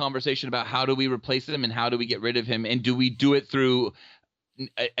legitimate conversation about how do we replace him and how do we get rid of him, and do we do it through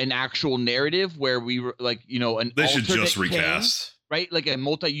an actual narrative where we they should just recast. King, right? Like a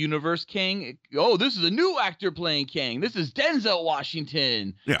multi-universe King. Oh, this is a new actor playing King. This is Denzel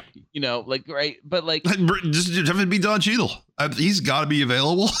Washington. Yeah. Right? But like just have it be Don Cheadle. He's got to be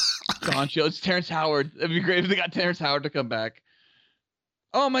available. Don Cheadle. It's Terrence Howard. It'd be great if they got Terrence Howard to come back.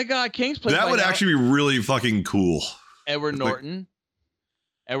 Oh my God, King's played. That would actually be really fucking cool. Edward Norton.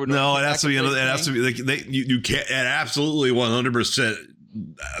 No, it has to be. It has to be. You can't. And absolutely 100%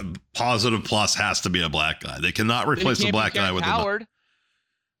 positive plus has to be a black guy. They cannot replace the black guy with Howard.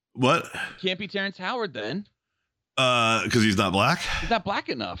 What? Can't be Terrence Howard then. Because he's not black. He's not black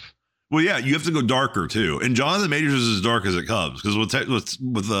enough. Well, yeah, you have to go darker too. And Jonathan Majors is as dark as it comes. Because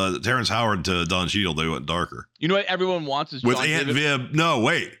with Terrence Howard to Don Cheadle, they went darker. You know what everyone wants is with Aunt Viv. No,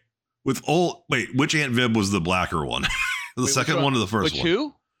 wait. Which Aunt Viv was the blacker one? Second one or the first one? Which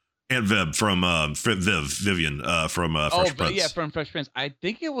who? Aunt Viv from Vivian from Fresh Prince. Yeah, from Fresh Prince. I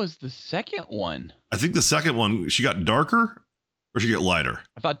think it was the second one. I think the second one, she got darker or she got lighter?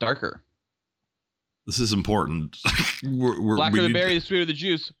 I thought darker. This is important. Blacker the berry, the sweeter the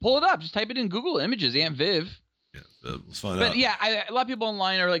juice. Pull it up. Just type it in Google Images, Aunt Viv. Yeah, let's find out. But yeah, a lot of people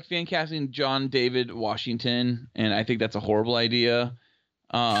online are like fan casting John David Washington, and I think that's a horrible idea.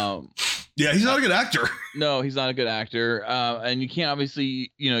 Yeah, he's not a good actor. No, he's not a good actor. And you can't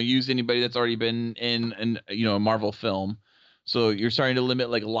obviously, use anybody that's already been in a Marvel film. So you're starting to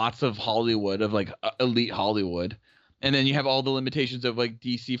limit like lots of Hollywood, of like elite Hollywood. And then you have all the limitations of like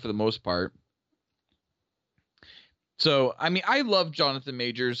DC for the most part. So, I mean, I love Jonathan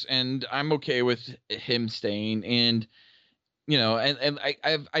Majors, and I'm okay with him staying. And, and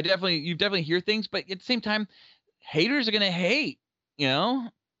I definitely, you definitely hear things, but at the same time, haters are going to hate, and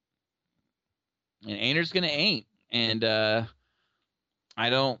ain'ters going to ain't. And I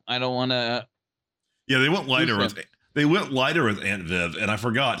don't want to. Yeah, they went lighter with Aunt Viv, and I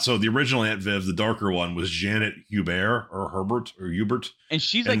forgot. So the original Aunt Viv, the darker one, was Janet Hubert or Hubert. And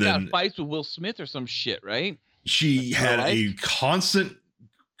she's like got fights with Will Smith or some shit, right? She had a constant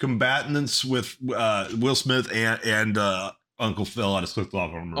combatants with Will Smith and Uncle Phil. I just clicked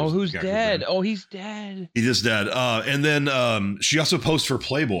off on him. Oh, who's dead? Oh, he's dead. He just dead. And then she also posed for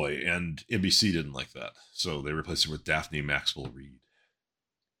Playboy, and NBC didn't like that, so they replaced her with Daphne Maxwell Reid.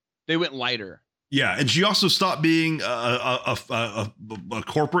 They went lighter. Yeah, and she also stopped being a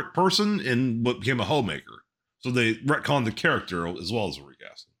corporate person and became a homemaker. So they retconned the character as well as a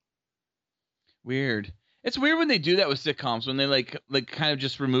recasting. Weird. It's weird when they do that with sitcoms, when they like kind of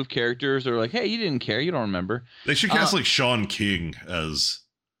just remove characters, or like, hey, you didn't care, you don't remember. They should cast like Sean King as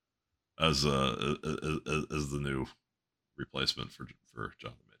the new replacement for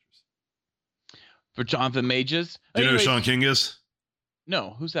Jonathan Majors. For Jonathan Majors? Do you know who Sean King is?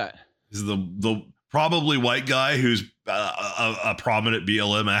 No, who's that? He's the probably white guy who's a prominent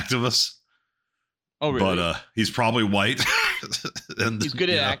BLM activist. Oh, really? But he's probably white. And he's good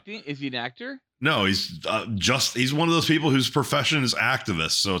at acting. Is he an actor? No, he's he's one of those people whose profession is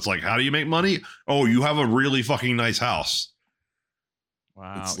activist. So it's like, how do you make money? Oh, you have a really fucking nice house.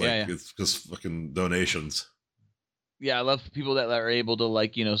 Wow. It's like, it's just fucking donations. Yeah, I love people that are able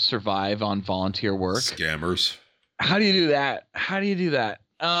to survive on volunteer work. Scammers. How do you do that?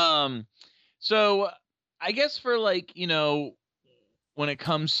 So I guess for when it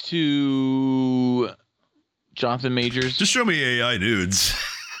comes to Jonathan Majors. Just show me AI nudes.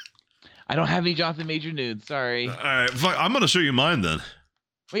 I don't have any Jonathan Major nudes. Sorry. All right, fuck, I'm gonna show you mine then.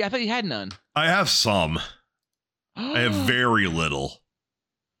 Wait, I thought you had none. I have some. I have very little.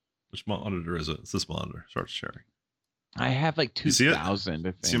 Which monitor is it? It's this monitor. Start sharing. I have like 2,000.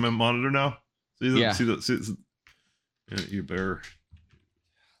 I think. See my monitor now? Yeah. Yeah, you better.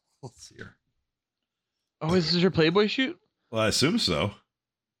 Let's see here. Oh, is this your Playboy shoot? Well, I assume so.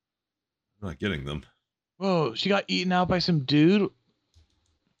 I'm not getting them. Whoa, she got eaten out by some dude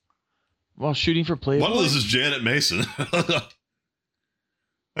while shooting for Playboy. One of those is Janet Mason.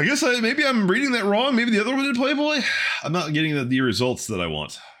 I guess maybe I'm reading that wrong. Maybe the other one did Playboy. I'm not getting the results that I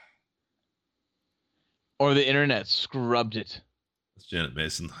want. Or the internet scrubbed it. That's Janet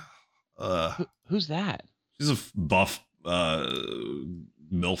Mason. Who's that? She's a buff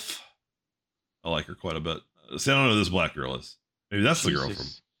MILF. I like her quite a bit. See, I don't know who this black girl is. Maybe that's the girl from.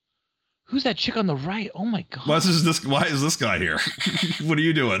 Who's that chick on the right? Oh my god! Why is this guy here? What are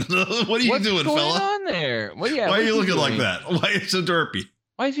you doing? What are you doing, fella? What's going on there? Well, yeah, why are you looking like that? Why are you so derpy?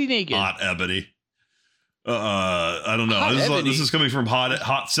 Why is he naked? Hot Ebony. I don't know. Hot This is coming from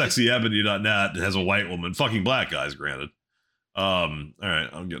hotsexyebony.net. It has a white woman. Fucking black guys, granted. All right,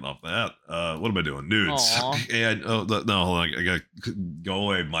 I'm getting off that. What am I doing? Nudes. No, hold on. I gotta go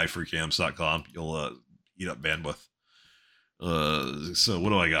away. myfreecams.com. You'll eat up bandwidth. So what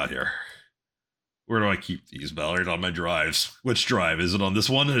do I got here? Where do I keep these, Ballard? On my drives. Which drive? Is it on this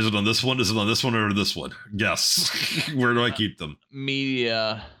one? Is it on this one? Is it on this one or this one? Guess. Where do I keep them?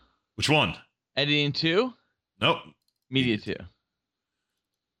 Media. Which one? Editing 2? Nope. Media 2.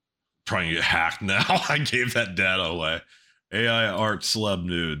 Trying to get hacked now. I gave that data away. AI art celeb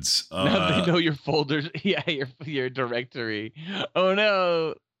nudes. Now they know your folders. Yeah, your directory. Oh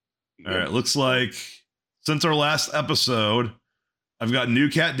no. All right. Looks like since our last episode, I've got new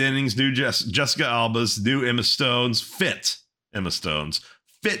Kat Dennings, new Jessica Alba's, new Emma Stone's, fit Emma Stone's,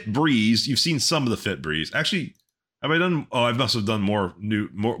 fit Breeze. You've seen some of the fit Breeze. Actually, have I done? Oh, I must have done more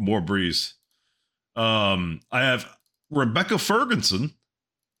Breeze. I have Rebecca Ferguson,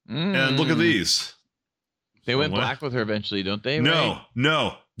 and look at these. They went black with her eventually, don't they?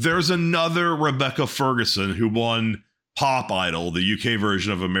 No. There's another Rebecca Ferguson who won Pop Idol, the UK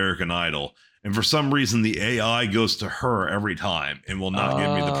version of American Idol. And for some reason, the AI goes to her every time and will not give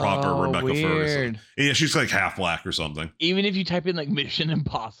me the proper Rebecca Ferguson. Yeah, she's like half black or something. Even if you type in like Mission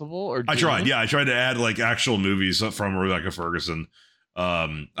Impossible or I tried. Yeah, I tried to add like actual movies from Rebecca Ferguson.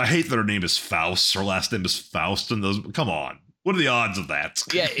 I hate that her name is Faust. Her last name is Faust. And those, come on. What are the odds of that?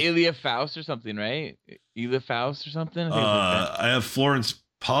 Yeah, Elia Faust or something, right? Elia Faust or something? I have Florence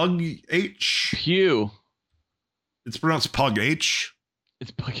Pug H. Pew. It's pronounced Pug H.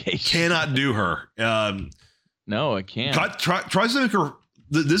 It's Pug H. Cannot do her. No, I can't. Tries to make her.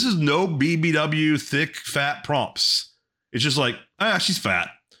 This is no BBW thick fat prompts. It's just like, she's fat.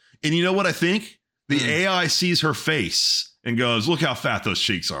 And you know what I think? The AI sees her face and goes, look how fat those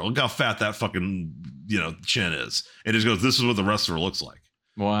cheeks are. Look how fat that fucking, chin is. And it just goes, this is what the rest of her looks like.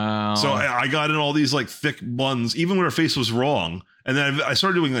 Wow. So I got in all these like thick buns, even when her face was wrong. And then I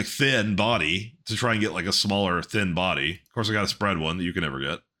started doing like thin body to try and get like a smaller, thin body. Of course, I got a spread one that you can never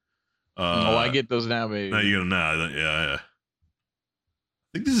get. I get those now, baby. No, you get them now. Yeah. I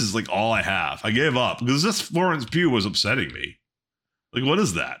think this is like all I have. I gave up because this Florence Pugh was upsetting me. Like, what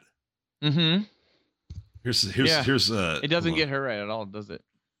is that? Mm-hmm. Here's it doesn't get her right at all, does it?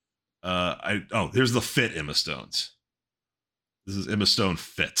 Here's the fit Emma Stones. This is Emma Stone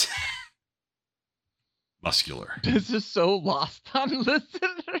fit. Muscular. This is so lost on listeners.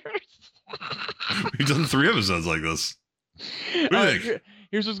 We've done 3 episodes like this. What do you think?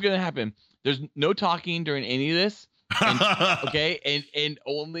 Here's what's gonna happen. There's no talking during any of this. And, okay, and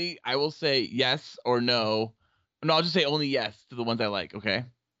only I will say yes or no. No, I'll just say only yes to the ones I like. Okay.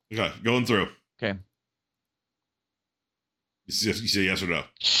 Okay, going through. Okay. You say yes or no?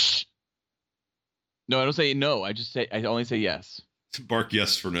 Shh. No, I don't say no. I only say yes. Bark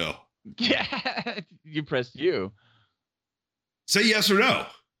yes for no. Yeah, you pressed you. Say yes or no.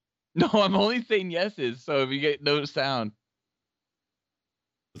 No, I'm only saying yeses. So if you get no sound.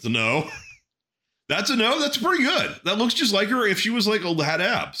 That's a no. That's a no. That's pretty good. That looks just like her if she was like had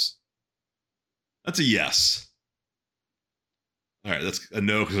abs. That's a yes. All right, that's a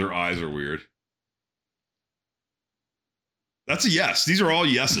no because her eyes are weird. That's a yes. These are all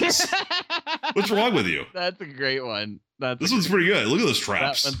yeses. What's wrong with you? That's a great one. This one's pretty good. Look at those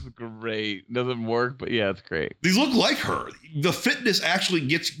traps. That one's great. Doesn't work, but yeah, it's great. These look like her. The fitness actually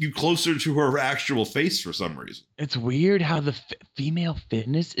gets you closer to her actual face for some reason. It's weird how the female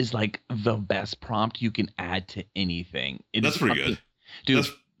fitness is like the best prompt you can add to anything. That's pretty good. Dude,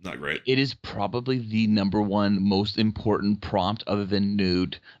 not great. It is probably the number one most important prompt other than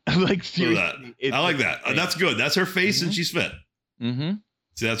nude. Like seriously, I like that. That's good. That's her face and she's fit. Mm-hmm.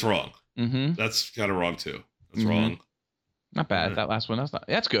 See, that's wrong. Mm-hmm. That's kind of wrong too. That's wrong. Not bad. That last one.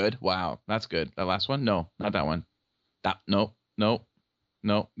 That's good. Wow, that's good. That last one. No, not that one. Nope.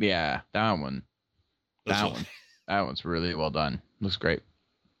 Yeah, that one. That one's really well done. Looks great.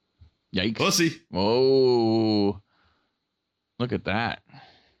 Yikes. Pussy. Whoa. Look at that.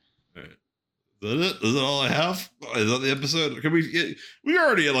 All right. Is that it? Is that all I have? Is that the episode? Can we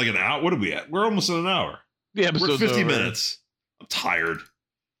already at like an hour? What are we at? We're almost at an hour. The episode's We're 50 over. minutes. I'm tired.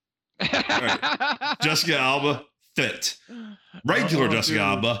 All right. Jessica Alba, fit. Regular Jessica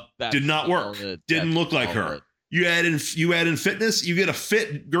Alba did not work. Didn't look like her. You add in fitness, you get a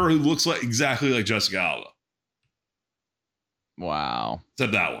fit girl who looks like exactly like Jessica Alba. Wow.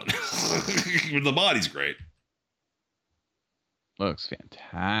 Except that one. The body's great. Looks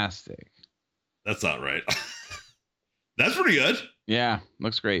fantastic. That's not right. That's pretty good. Yeah,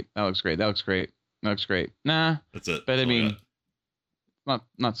 looks great. That looks great. Nah. That's it. But I mean,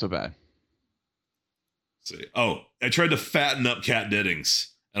 not so bad. Let's see. Oh, I tried to fatten up Kat Diddings,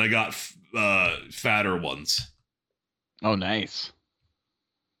 and I got fatter ones. Oh, nice.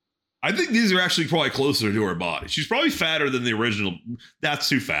 I think these are actually probably closer to her body. She's probably fatter than the original. That's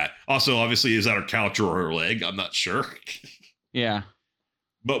too fat. Also, obviously, is that her couch or her leg? I'm not sure. Yeah.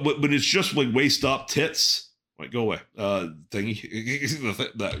 But when it's just like waist up, tits, like go away. Thingy,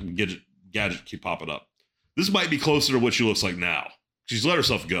 that gadget keep popping up. This might be closer to what she looks like now. She's let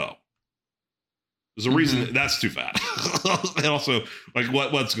herself go. There's a reason that's too fat. And also, like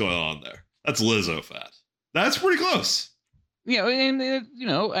what's going on there? That's Lizzo fat. That's pretty close. Yeah, and you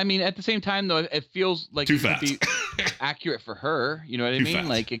know, I mean, at the same time, though, it feels like too it fat. could be accurate for her. You know what I Too mean? fat.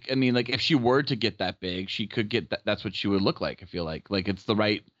 Like, like if she were to get that big, she could get that. That's what she would look like. I feel like it's the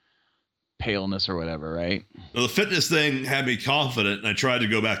right paleness or whatever, right? Now, the fitness thing had me confident, and I tried to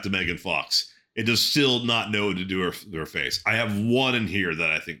go back to Megan Fox. It does still not know what to do her face. I have one in here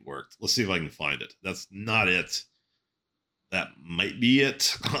that I think worked. Let's see if I can find it. That's not it. That might be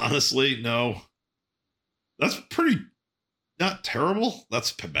it. Honestly, no. That's pretty. Not terrible.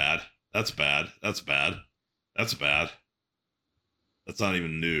 That's bad. That's bad. That's bad. That's bad. That's not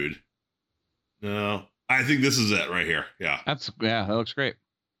even nude. No. I think this is it right here. Yeah. That looks great.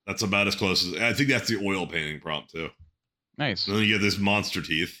 That's about as close as I think that's the oil painting prompt too. Nice. And then you get this monster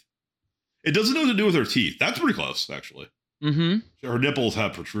teeth. It doesn't know what to do with her teeth. That's pretty close, actually. Mm-hmm. Her nipples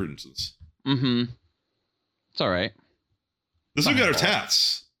have protrudences. Mm-hmm. It's all right. This one got her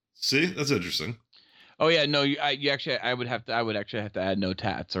tats. See? That's interesting. Oh yeah, no, I would actually have to add no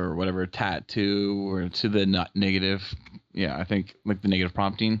tats or whatever tattoo or to the not negative. Yeah, I think like the negative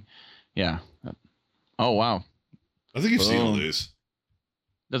prompting. Yeah. Oh wow. I think you've seen all these.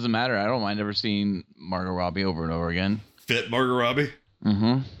 Doesn't matter. I don't mind ever seeing Margot Robbie over and over again. Fit Margot Robbie.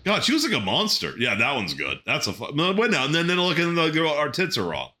 Mm-hmm. God, she was like a monster. Yeah, that one's good. That's a fun. No, wait now, and then look at the girl. Our tits are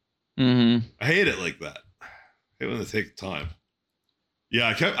wrong. Mm-hmm. I hate it like that. I hate when they take time. Yeah,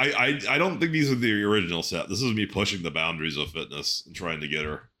 I don't think these are the original set. This is me pushing the boundaries of fitness and trying to get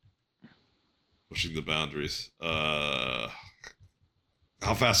her. Pushing the boundaries. How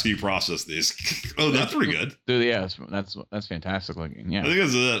fast can you process these? Oh, that's pretty good. Dude, yeah, that's fantastic looking. Yeah. I think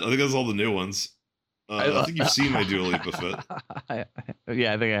that's it. I think that's all the new ones. I think you've seen my Dua Lipa fit.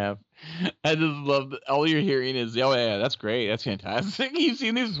 Yeah, I think I have. I just love all you're hearing is, oh yeah, that's great, that's fantastic. You've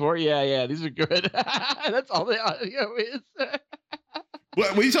seen these before? Yeah, these are good. That's all the audio is.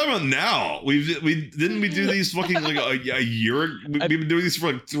 What are you talking about now? We didn't do these fucking like a year? We've been doing these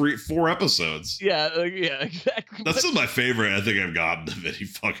for like 3-4 episodes. Yeah, exactly. That's still my favorite. I think I've gotten of any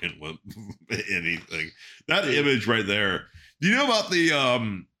fucking anything. That image right there. Do you know about the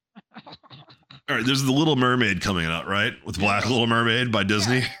All right, there's the Little Mermaid coming out, right? With Black Little Mermaid by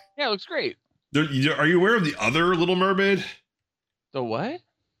Disney. Yeah, it looks great. Are you aware of the other Little Mermaid? The what?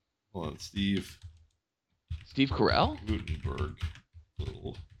 Hold on, Steve Carell? Gutenberg.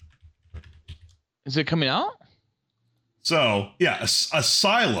 Is it coming out? So yeah,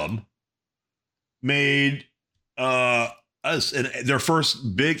 Asylum made their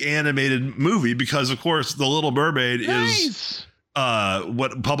first big animated movie because, of course, the Little Mermaid is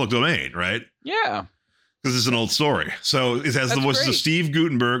what public domain, right? Yeah, because it's an old story. So it has the voices of Steve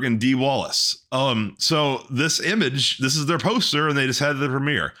Gutenberg and Dee Wallace. So this is their poster, and they just had the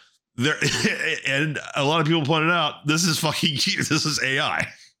premiere. And a lot of people pointed out this is fucking cute. This is AI.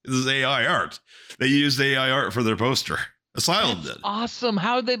 This is AI art. They used AI art for their poster. Asylum did. Awesome.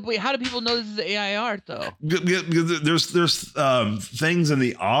 How do people know this is AI art though? There's things in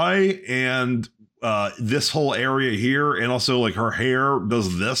the eye and this whole area here, and also like her hair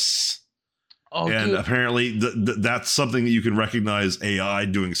does this. Oh, and dude. apparently that's something that you can recognize AI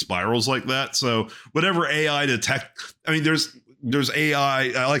doing spirals like that. So whatever AI detect, I mean, there's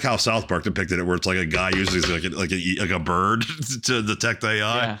AI. I like how South Park depicted it, where it's like a guy uses like a bird to detect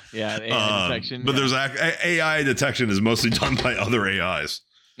AI. Yeah, AI detection. But there's AI detection is mostly done by other AIs.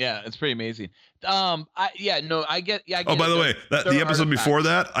 Yeah, it's pretty amazing. I get. Oh, by the way, the episode before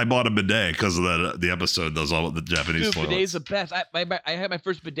that, I bought a bidet because of that. The episode does all of the Japanese toilets. Bidet's the best. I had my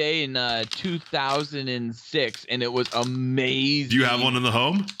first bidet in 2006, and it was amazing. Do you have one in the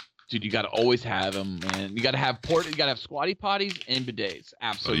home? Dude, you got to always have them, man. You got to have you got to have squatty potties and bidets.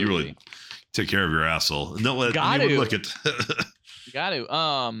 Absolutely. You really take care of your asshole. Don't let anyone lick it. You got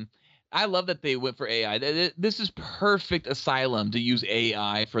to. I love that they went for AI. This is perfect asylum to use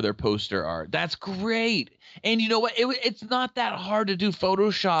AI for their poster art. That's great. And you know what? It's not that hard to do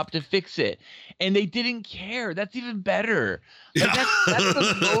Photoshop to fix it. And they didn't care. That's even better. Like that's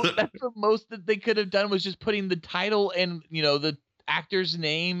the most that they could have done was just putting the title and, you know, the actor's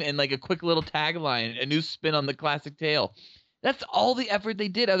name and like a quick little tagline, a new spin on the classic tale. That's all the effort they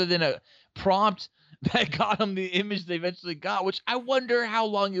did, other than a prompt that got them the image they eventually got, which I wonder how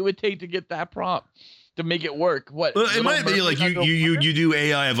long it would take to get that prompt to make it work. What? Well, it might be like you do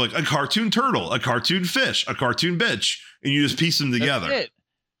AI of like a cartoon turtle, a cartoon fish, a cartoon bitch, and you just piece them together.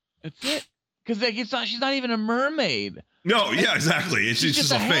 That's it. Because like she's not even a mermaid. No, yeah, exactly. It's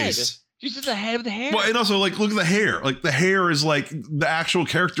just a face. She's just a head of the hair. Well, and also like look at the hair. Like the hair is like the actual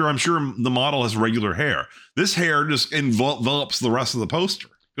character. I'm sure the model has regular hair. This hair just envelops the rest of the poster.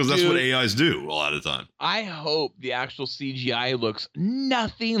 Because that's what AIs do a lot of the time. I hope the actual CGI looks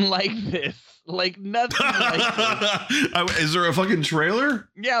nothing like this. Like nothing like this. Is there a fucking trailer?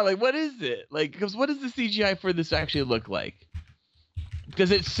 Yeah, like what is it? Like, because what does the CGI for this actually look like?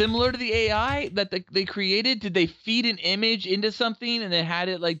 Does it similar to the AI that they created? Did they feed an image into something and then had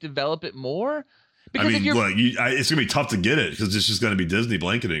it like develop it more? Because I mean, it's gonna be tough to get it because it's just gonna be Disney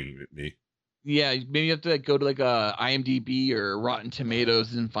blanketing me. Yeah, maybe you have to like go to like a IMDb or Rotten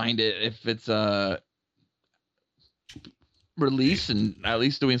Tomatoes and find it if it's release and at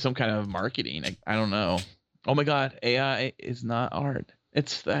least doing some kind of marketing. I don't know. Oh my God, AI is not art;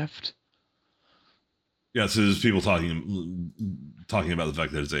 it's theft. Yeah, so there's people talking about the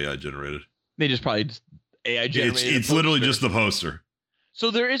fact that it's AI generated. They just probably AI generated. It's literally just the poster. So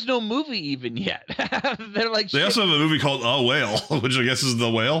there is no movie even yet. They're like. They also have a movie called A Whale, which I guess is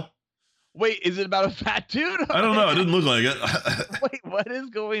The Whale. Wait, is it about a fat dude? I don't know. It didn't look like it. Wait, what is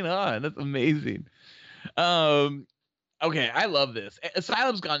going on? That's amazing. Okay, I love this.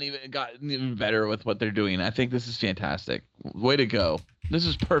 Asylum's gotten even better with what they're doing. I think this is fantastic. Way to go. This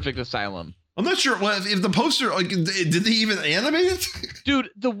is perfect Asylum. I'm not sure if the poster, like, did they even animate it? Dude,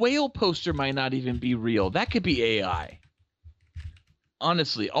 the whale poster might not even be real. That could be AI.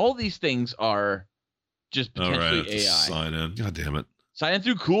 Honestly, all these things are just potentially AI. Sign in. God damn it. Sign in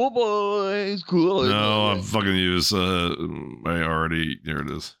through Cool Boys. Cool. No, I'm fucking use. Here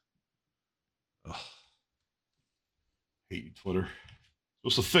it is. Ugh. Hate you, Twitter.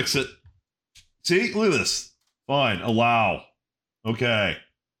 Supposed to fix it. See, look at this. Fine, allow. Okay.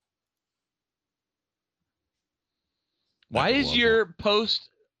 Why is your post?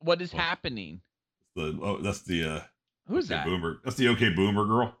 What is happening? That's the. Who's okay that? Boomer. That's the OK Boomer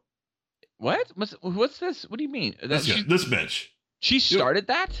girl. What? What's this? What do you mean? This bitch. She started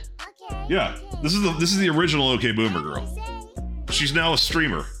that? Okay. Yeah. This is the original OK Boomer girl. She's now a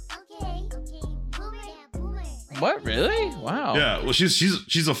streamer. What, really? Wow. Yeah, well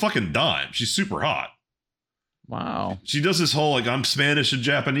she's a fucking dime. She's super hot. Wow. She does this whole like I'm Spanish and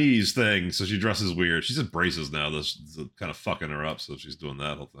Japanese thing, so she dresses weird. She's in braces now. That's kind of fucking her up, so she's doing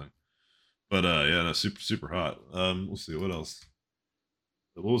that whole thing. But yeah, no, super hot. Let's see what else.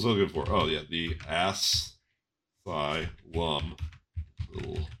 What was I looking for? Oh yeah, the Asylum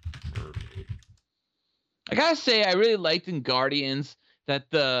Little Mermaid. I gotta say, I really liked in Guardians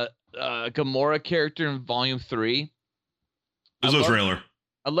that the Gamora character in Volume 3. There's no trailer.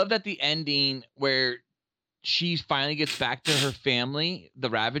 I love that the ending where she finally gets back to her family, the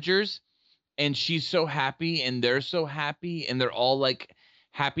Ravagers, and she's so happy and they're so happy and they're all like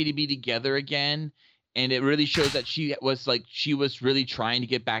happy to be together again. And it really shows that she was really trying to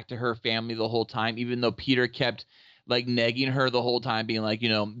get back to her family the whole time, even though Peter kept like negging her the whole time, being like, you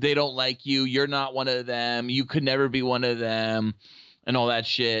know, they don't like you. You're not one of them. You could never be one of them and all that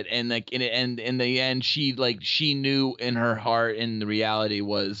shit. And like in the end, she knew in her heart and the reality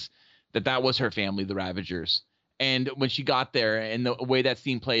was that was her family, the Ravagers. And when she got there and the way that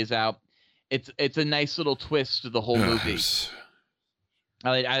scene plays out, it's a nice little twist to the whole movie.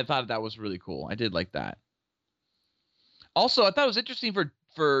 I thought that was really cool. I did like that. Also, I thought it was interesting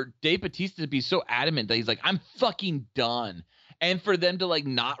for Dave Bautista to be so adamant that he's like, I'm fucking done. And for them to like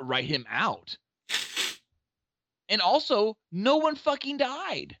not write him out. And also, no one fucking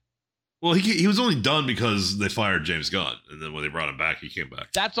died. Well, he was only done because they fired James Gunn. And then when they brought him back, he came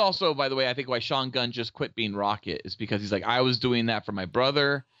back. That's also, by the way, I think why Sean Gunn just quit being Rocket is because he's like, I was doing that for my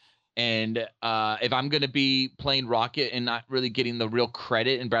brother. And if I'm going to be playing Rocket and not really getting the real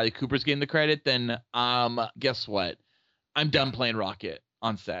credit and Bradley Cooper's getting the credit, then guess what? I'm done playing Rocket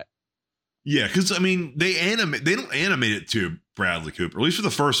on set. Yeah, because I mean, they don't animate it to Bradley Cooper, at least for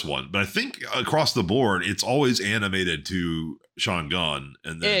the first one. But I think across the board, it's always animated to Sean Gunn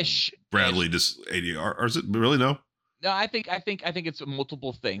and then Bradley just ADR. Or is it really no? No, I think it's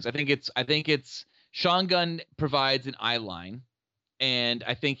multiple things. I think it's Sean Gunn provides an eye line, and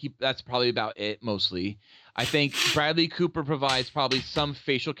I think that's probably about it mostly. I think Bradley Cooper provides probably some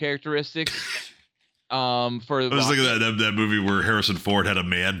facial characteristics. For I was looking at that movie where Harrison Ford had a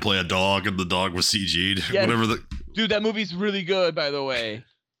man play a dog and the dog was CG'd. Yes. Dude, that movie's really good, by the way.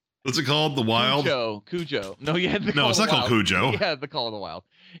 What's it called? The Wild? Cujo. No, yeah. No, it's not called Cujo. Yeah, The Call of the Wild.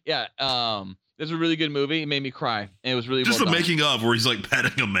 Yeah. It's a really good movie. It made me cry. And it was really just well the done. making of where he's like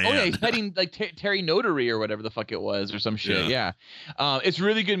petting a man. Oh yeah, he's petting like Terry Notary or whatever the fuck it was or some shit. Yeah. It's a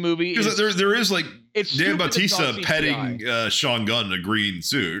really good movie. Because there is like Dan Bautista petting Sean Gunn in a green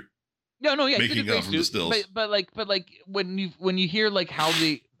suit. No, yeah, making up from the stills. But when you hear like how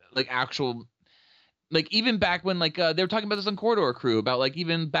the like actual like even back when like they were talking about this on Corridor Crew about like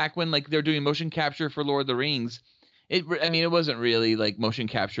even back when like they're doing motion capture for Lord of the Rings, it wasn't really like motion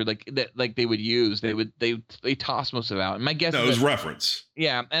capture like that like they would use. They toss most of it out. And my guess it was reference.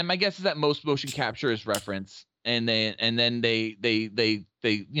 Yeah, and my guess is that most motion capture is reference, and then they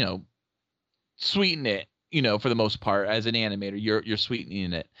you know sweeten it. You know, for the most part, as an animator, you're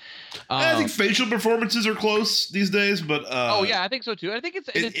sweetening it. I think facial performances are close these days, but oh yeah, I think so too. I think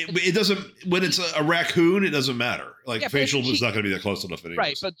it doesn't when it's a raccoon, it doesn't matter. Like facial is not going to be that close enough anyways.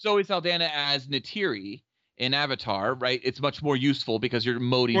 Right, but Zoe Saldana as Neytiri in Avatar, right? It's much more useful because you're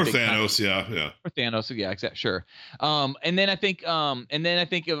moding. Or Thanos, yeah. Or Thanos, yeah, exactly, sure. And then I think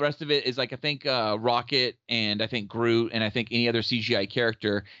the rest of it is like I think Rocket and I think Groot and I think any other CGI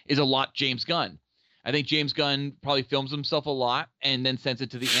character is a lot James Gunn. I think James Gunn probably films himself a lot and then sends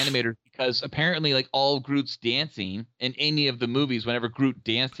it to the animators because apparently like all Groot's dancing in any of the movies, whenever Groot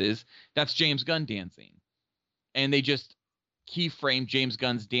dances, that's James Gunn dancing. And they just keyframe James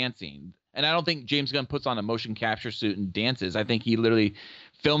Gunn's dancing. And I don't think James Gunn puts on a motion capture suit and dances. I think he literally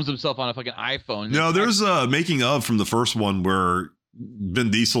films himself on a fucking iPhone. No, there's a making of from the first one where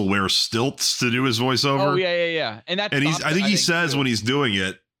Vin Diesel wears stilts to do his voiceover. Oh, yeah. And I think he says when he's doing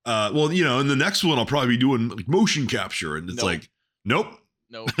it, well, you know, in the next one, I'll probably be doing like motion capture. And it's like, nope.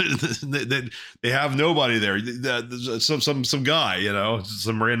 They have nobody there. Some guy, you know,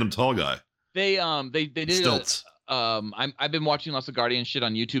 some random tall guy. They did stilts. I've been watching lots of Guardian shit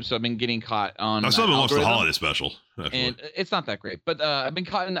on YouTube, so I've been getting caught on. I still haven't watched the holiday special, and it's not that great. But I've been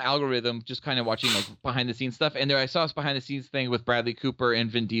caught in the algorithm, just kind of watching like behind the scenes stuff. And there I saw this behind the scenes thing with Bradley Cooper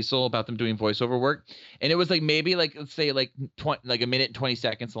and Vin Diesel about them doing voiceover work, and it was like maybe like let's say like a minute and 20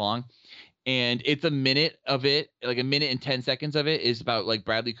 seconds long. And it's a minute of it, like a minute and 10 seconds of it is about like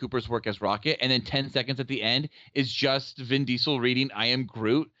Bradley Cooper's work as Rocket, and then 10 seconds at the end is just Vin Diesel reading "I am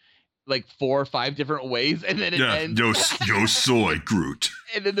Groot." Like 4 or 5 different ways, and then it ends. Yo soy Groot.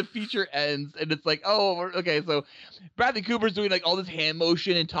 And then the feature ends, and it's like, oh, okay. So Bradley Cooper's doing like all this hand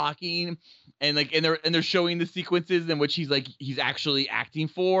motion and talking, and like, and they're showing the sequences in which he's actually acting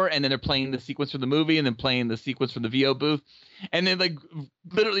for, and then they're playing the sequence from the movie, and then playing the sequence from the VO booth, and then like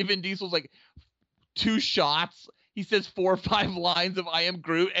literally Vin Diesel's like 2 shots. He says 4 or 5 lines of "I am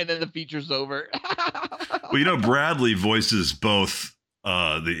Groot," and then the feature's over. Well, you know, Bradley voices both.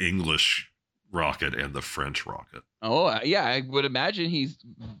 The English Rocket and the French Rocket. Oh yeah, I would imagine he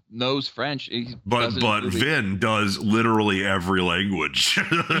knows French. But Vin does literally every language.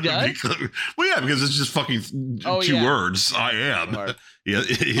 He does? Well, yeah, because it's just fucking 2 words. I am. Yeah,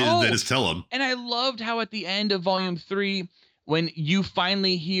 they just tell him. And I loved how at the end of Volume 3, when you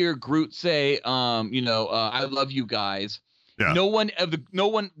finally hear Groot say, "I love you guys." Yeah. No one,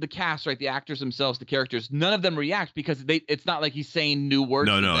 the cast, right? The actors themselves, the characters, none of them react because it's not like he's saying new words.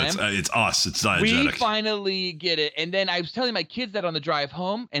 No, it's us. It's diegetic. We finally get it. And then I was telling my kids that on the drive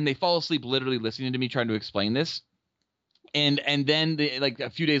home, and they fall asleep literally listening to me trying to explain this. And then like a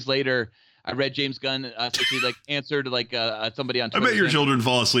few days later, I read James Gunn essentially like answered like somebody on Twitter. I bet your children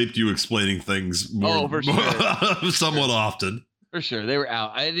fall asleep to you explaining things more, for sure. somewhat often. For sure, they were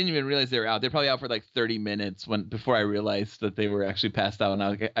out. I didn't even realize they were out. They're probably out for like 30 minutes before I realized that they were actually passed out.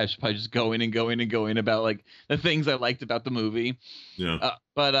 And I should probably just go in about like the things I liked about the movie. Yeah.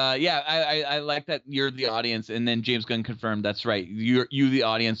 I like that you're the audience, and then James Gunn confirmed that's right. You the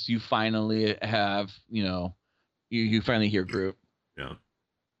audience. You finally have you finally hear Groot. Yeah.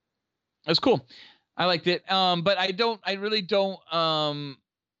 That's cool. I liked it. But I really don't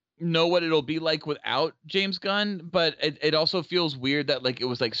know what it'll be like without James Gunn, but it also feels weird that like it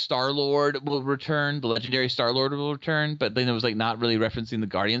was like Star-Lord will return, the legendary Star-Lord will return, but then it was like not really referencing the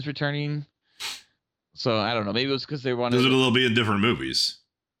Guardians returning. So I don't know. Maybe it was because they wanted. Because it'll be in different movies.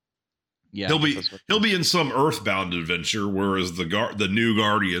 Yeah, he'll be in some Earthbound adventure, whereas the new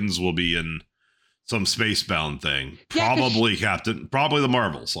Guardians will be in some spacebound thing. Yeah, Probably the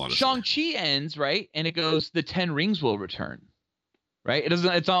Marvels. Honestly, Shang-Chi ends right, and it goes the 10 Rings will return. Right?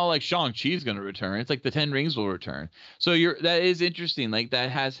 It's not like Shang-Chi's going to return. It's like the 10 Rings will return. So that is interesting. Like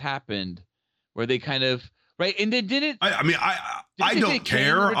that has happened where they kind of, right. And then did it, I don't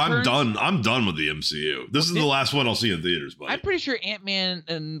care. I'm done with the MCU. This is the last one I'll see in theaters, buddy. I'm pretty sure Ant-Man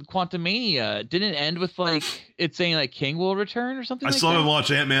and Quantumania didn't end with like, it's saying like King will return or something. I still haven't watched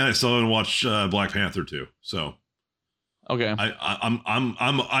Ant-Man. I still haven't watched Black Panther 2. So. Okay.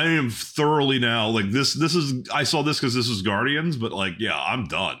 I am thoroughly now like this is I saw this because this is Guardians, but like I'm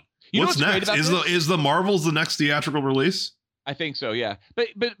done. What's next? Is the Marvels the next theatrical release? I think so, yeah. But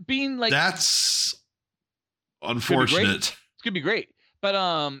being like that's unfortunate. It's gonna be great. But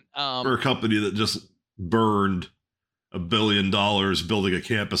for a company that just burned $1 billion building a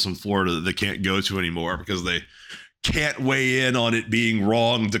campus in Florida that they can't go to anymore because they can't weigh in on it being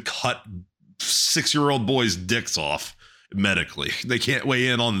wrong to cut 6-year-old boys' dicks off. Medically, they can't weigh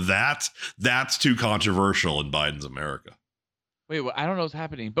in on that. That's too controversial in Biden's America. Wait, I don't know what's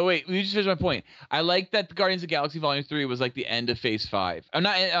happening. But wait, let me just finish my point. I like that the Guardians of the Galaxy Volume 3 was like the end of Phase 5. I'm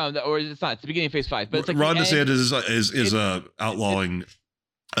not, or it's not. It's the beginning of Phase 5. But it's like Ron DeSantis is outlawing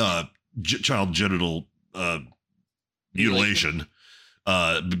child genital mutilation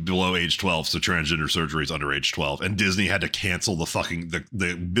below age 12, so transgender surgery is under age 12, and Disney had to cancel the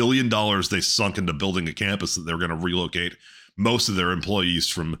 $1 billion they sunk into building a campus that they're going to relocate most of their employees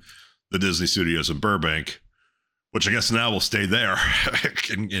from the Disney studios in Burbank, which I guess now will stay there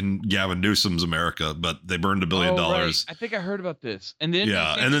in Gavin Newsom's America, but they burned $1 billion. Right. I think I heard about this. And then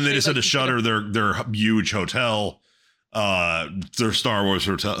they just had to shutter their huge hotel, their Star Wars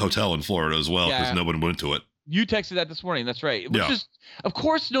hotel in Florida as well, because no one went to it. You texted that this morning. That's right. Which is, of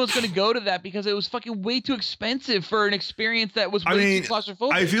course, no one's going to go to that because it was fucking way too expensive for an experience that was way too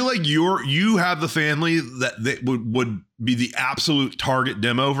claustrophobic. I feel like you have the family that would be the absolute target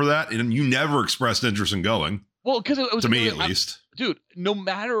demo for that, and you never expressed interest in going. Well, because it was to me at least, dude. No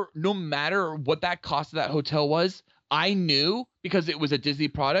matter what that cost of that hotel was, I knew because it was a Disney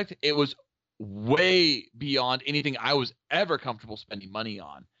product. It was way beyond anything I was ever comfortable spending money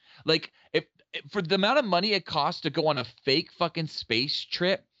on. Like if for the amount of money it costs to go on a fake fucking space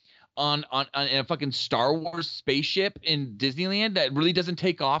trip on a fucking Star Wars spaceship in Disneyland that really doesn't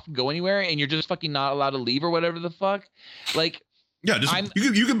take off and go anywhere, and you're just fucking not allowed to leave or whatever the fuck. Like, yeah,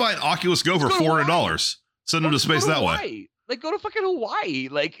 you can buy an Oculus Go for $400. Send them to space that way. Like, go to fucking Hawaii.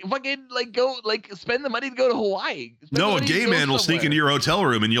 Like, fucking, like, go, like, spend the money to go to Hawaii. No, a gay man will sneak into your hotel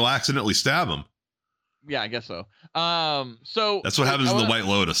room and you'll accidentally stab him. Yeah, I guess so. So that's what happens in the White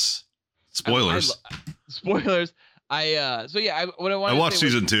Lotus. Spoilers. Spoilers. I watched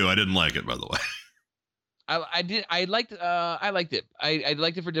season 2. I didn't like it, by the way. I liked it. I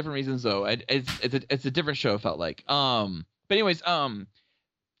liked it for different reasons though. It's a different show. It felt like. But anyways,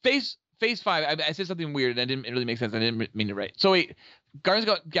 Phase 5. I said something weird and it didn't really make sense. I didn't mean it right. So wait, Guardians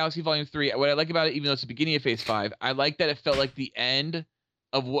of the Galaxy Volume 3. What I like about it, even though it's the beginning of Phase 5, I like that it felt like the end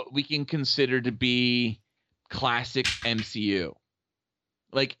of what we can consider to be classic MCU.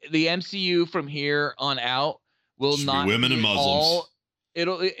 Like the MCU from here on out will not be women and Muslims.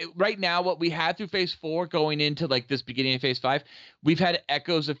 Right now, what we had through Phase 4 going into like this beginning of Phase 5, we've had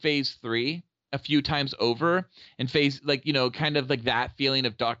echoes of Phase 3 a few times over, and Phase, like, you know, kind of like that feeling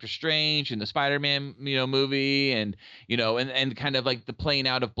of Doctor Strange and the Spider-Man, you know, movie, and you know, and kind of like the playing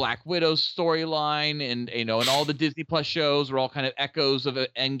out of Black Widow's storyline, and you know, and all the Disney Plus shows were all kind of echoes of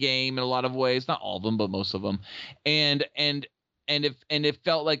Endgame in a lot of ways, not all of them, but most of them, and it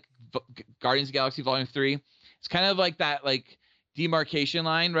felt like Guardians of the Galaxy Volume 3. It's kind of like that, like, demarcation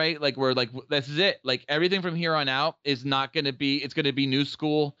line, right? Like, where, like, this is it. Like, everything from here on out is not going to be, it's going to be new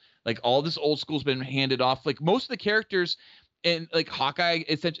school. Like, all this old school's been handed off. Like, most of the characters in, like, Hawkeye,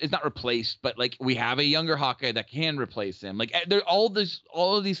 it's not replaced, but, like, we have a younger Hawkeye that can replace him. Like, there all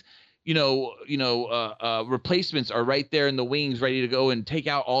of these replacements are right there in the wings, ready to go and take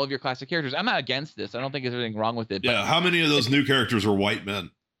out all of your classic characters. I'm not against this. I don't think there's anything wrong with it. Yeah. How many of those new characters are white men?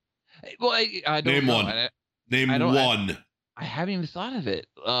 Well, I don't Name know. one. Name one. I haven't even thought of it.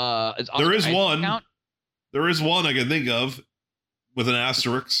 There is one. Count? There is one I can think of with an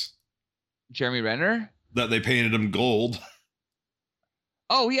asterisk. Jeremy Renner? That they painted him gold.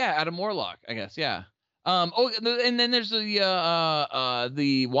 Oh yeah, Adam Warlock, I guess. Yeah. And then there's the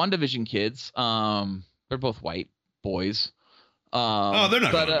WandaVision kids. They're both white boys. They're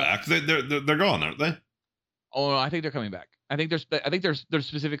not coming back. They're gone, aren't they? Oh no, I think they're coming back. I think they're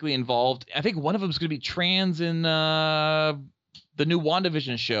specifically involved. I think one of them is going to be trans in the new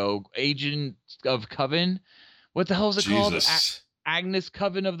WandaVision show, Agent of Coven. What the hell is it called? Agnes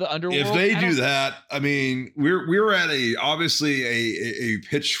Coven of the Underworld. If they do that, I mean, we're at obviously a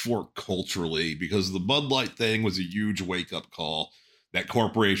pitchfork culturally, because the Bud Light thing was a huge wake up call that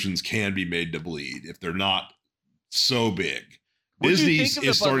corporations can be made to bleed if they're not so big. Disney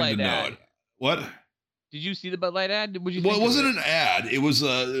is starting to know it. What? Did you see the Bud Light ad? Well, it wasn't an ad. It was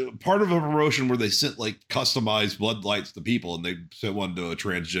part of a promotion where they sent like customized Bud Lights to people, and they sent one to a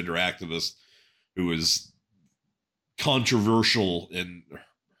transgender activist who was controversial in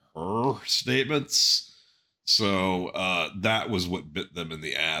her statements. So that was what bit them in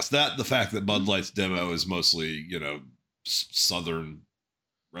the ass. The fact that Bud Light's demo is mostly, Southern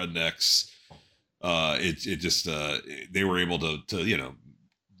rednecks. It just they were able to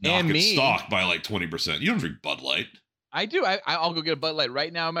knock its stock by like 20%. You don't drink Bud Light. I do. I'll go get a Bud Light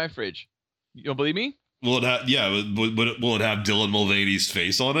right now in my fridge. You don't believe me? Will it have? Yeah, will it have Dylan Mulvaney's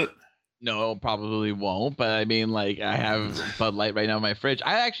face on it? No, probably won't. But I mean, like, I have Bud Light right now in my fridge.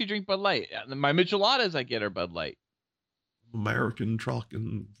 I actually drink Bud Light. My micheladas I get are Bud Light. American truck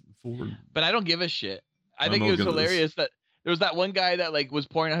and Ford. But I don't give a shit. I think it was hilarious that there was that one guy that like was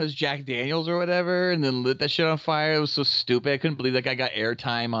pouring out his Jack Daniels or whatever and then lit that shit on fire. It was so stupid. I couldn't believe that guy got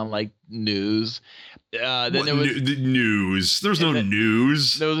airtime on like news. Then there was news. There's no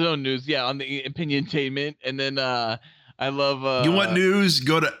news. There was no news. Yeah, on the Opiniontainment. And then I love you want news?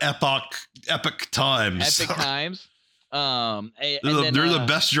 Go to Epic Times. Epic Times. They're the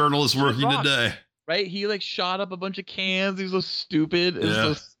best journalists working today. Right? He like shot up a bunch of cans. He was so stupid.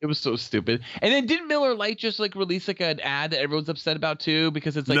 It was so stupid. And then didn't Miller Lite just like release like an ad that everyone's upset about too?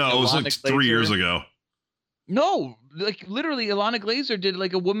 Because it's like no, it was like 3 years ago. No, like literally Ilana Glazer did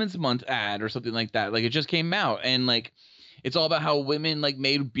like a Women's Month ad or something like that. Like it just came out and like it's all about how women like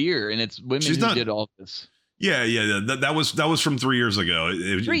made beer and it's women who did all this. Yeah. That was from 3 years ago.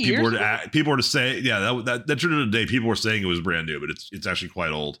 People were to say, that turned into a day. People were saying it was brand new, but it's actually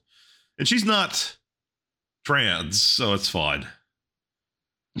quite old. And she's not trans, so it's fine.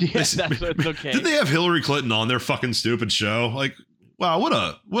 Yeah, that's okay. Did they have Hillary Clinton on their fucking stupid show? Like, wow, what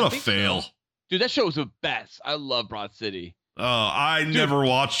a fail. So. Dude, that show was the best. I love Broad City. I never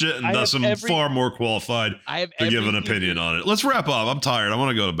watched it, and thus I'm far more qualified to give an opinion on it. Let's wrap up. I'm tired. I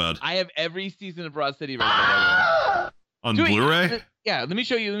want to go to bed. I have every season of Broad City right there. On Blu-ray? Yeah, let me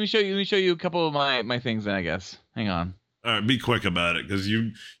show you a couple of my things then, I guess. Hang on. All right, be quick about it, because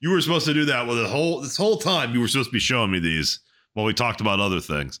you were supposed to do that this whole time. You were supposed to be showing me these while we talked about other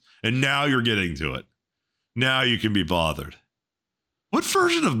things, and now you're getting to it. Now you can be bothered. What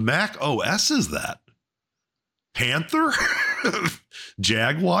version of Mac OS is that? Panther?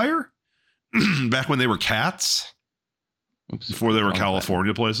 Jaguar? Back when they were cats? Before they were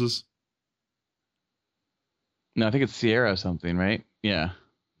California places? No, I think it's Sierra something, right? Yeah.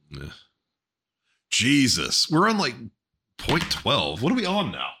 Jesus. We're on like 0.12. What are we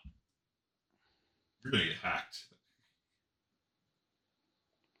on now? We're going to get hacked.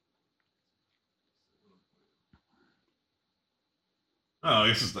 Oh, I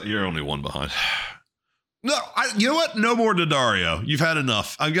guess you're only one behind. No, you know what? No more Daddario. You've had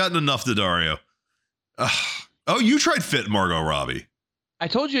enough. I've gotten enough Daddario. Oh, you tried Fit Margot Robbie. I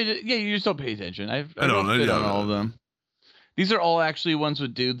told you. Yeah, you just don't pay attention. I don't fit on all of them. These are all actually ones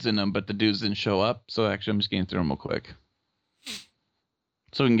with dudes in them, but the dudes didn't show up. So actually, I'm just getting through them real quick.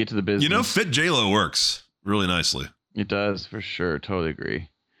 So we can get to the business. Fit J-Lo works really nicely. It does, for sure. Totally agree.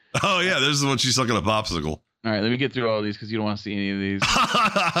 Oh, yeah. This is when she's sucking a popsicle. All right, let me get through all these because you don't want to see any of these.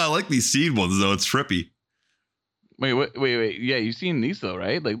 I like these seed ones, though. It's trippy. Wait. Yeah, you've seen these, though,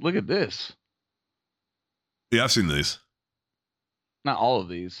 right? Like, look at this. Yeah, I've seen these. Not all of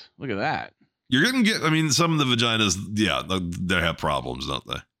these. Look at that. You're going to get, some of the vaginas, yeah, they have problems, don't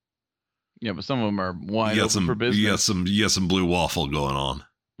they? Yeah, but some of them are wide open for business. You got some blue waffle going on.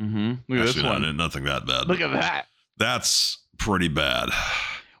 Mm-hmm. Look at this one. Nothing that bad. Look at that. That's pretty bad.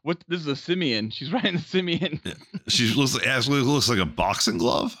 What? This is a simian. She's riding a simian. Yeah. She looks like a boxing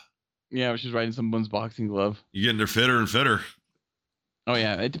glove. Yeah, she's riding someone's boxing glove. You're getting her fitter and fitter. Oh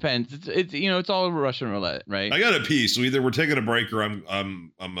yeah, it depends. It's it's all Russian roulette, right? I got a pee, so either we're taking a break or I'm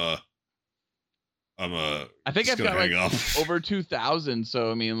I think I've got like up. over 2,000.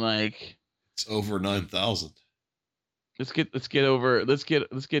 So I mean, like it's over 9,000. Let's get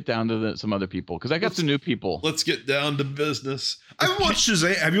down to some other people because I got some new people. Let's get down to business. I watched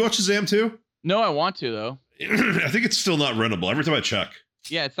Shazam. Have you watched Shazam too? No, I want to though. I think it's still not rentable. Every time I check.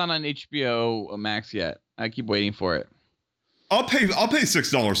 Yeah, it's not on HBO Max yet. I keep waiting for it. I'll pay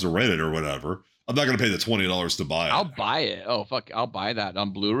 $6 to rent it or whatever. I'm not gonna pay the $20 to buy it. I'll buy it. Oh fuck, I'll buy that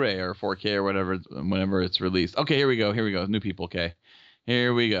on Blu-ray or 4K or whatever whenever it's released. Okay, here we go. New people. Okay,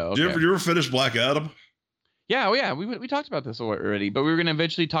 here we go. Okay. Did you ever finish Black Adam? Yeah, we talked about this already, but we were gonna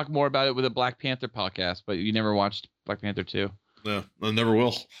eventually talk more about it with a Black Panther podcast. But you never watched Black Panther 2. No, I never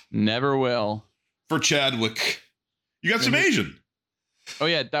will. Never will. For Chadwick, you got some Asian. Oh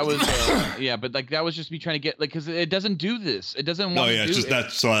yeah, that was yeah, but like that was just me trying to get like because it doesn't do this. It doesn't want. No, yeah, to do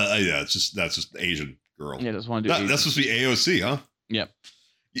that's just Asian girl. Yeah, it doesn't want to do. That's supposed to be AOC, huh? Yep.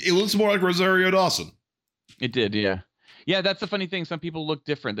 It looks more like Rosario Dawson. It did, yeah. Yeah, that's the funny thing. Some people look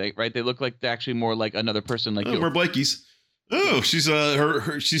different, right? They look like they're actually more like another person. Like we're Blakey's. Oh, she's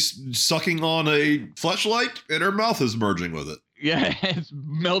she's sucking on a fleshlight and her mouth is merging with it. Yeah, it's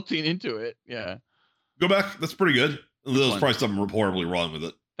melting into it. Yeah. Go back. That's pretty good. There's probably something horribly wrong with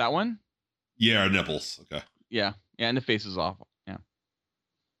it. That one? Yeah, nipples. Okay. Yeah, and the face is awful. Yeah.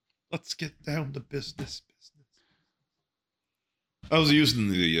 Let's get down to business. I was using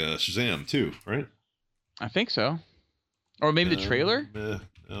the Shazam too, right? I think so. Or maybe the trailer.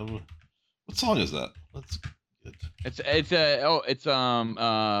 What song is that? Let's get. It's what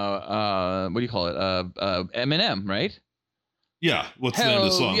do you call it? Eminem, right? Yeah. What's the name of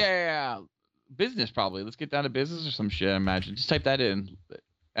the song? Yeah. Business probably. Let's get down to business or some shit. I imagine. Just type that in.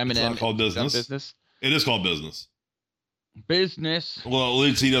 Eminem. It's not called Business. Business. It is called Business. Business. Well, at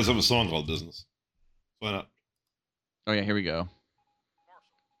least he does have a song called Business. Why not? Oh yeah, here we go.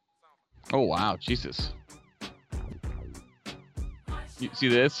 Oh wow, Jesus. You see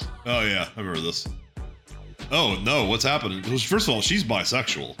this? Oh yeah, I remember this. Oh no, what's happening? First of all, she's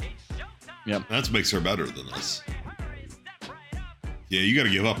bisexual. Yep. That makes her better than us. Yeah, you got to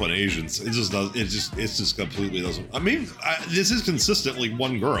give up on Asians. It just does. It just completely doesn't. I mean, this is consistently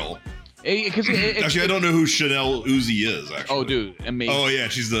one girl. Actually, I don't know who Chanel Uzi is. Actually. Oh, dude, amazing. Oh yeah,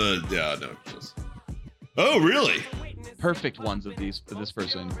 she's the no. Oh really? Perfect ones of this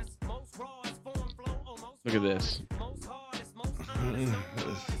person. Look at this.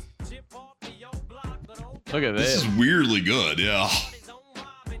 Look at this. This is weirdly good. Yeah.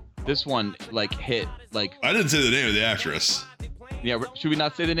 This one like hit like. I didn't say the name of the actress. Yeah, should we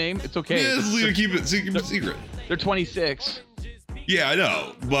not say the name? It's okay. Yeah, let's keep it secret. They're 26. Yeah, I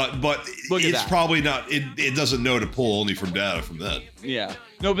know, but it's probably not. It doesn't know to pull only from data from that. Yeah,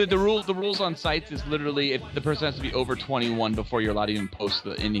 no, but the rules on sites is literally if the person has to be over 21 before you're allowed to even post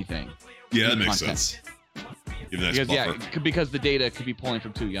anything. Yeah, that makes sense. Because the data could be pulling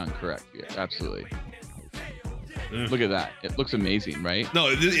from too young. Correct. Yeah, absolutely. Look at that. It looks amazing, right? No,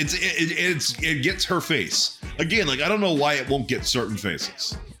 it gets her face. Again, like I don't know why it won't get certain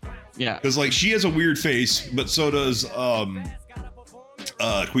faces. Yeah. Because like she has a weird face, but so does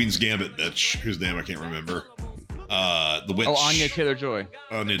Queen's Gambit bitch, whose name I can't remember. The witch. Oh, Anya Taylor-Joy.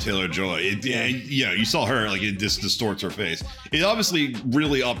 Anya Taylor-Joy. Yeah, you saw her, like it just distorts her face. It obviously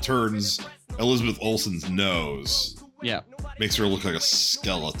really upturns Elizabeth Olsen's nose. Yeah. Makes her look like a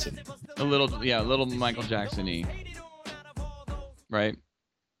skeleton. A little Michael Jackson-y. Right?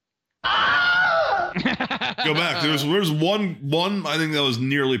 Go back. There's one I think that was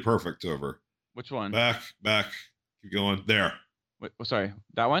nearly perfect over. Which one? Back. Keep going. There. Wait, sorry.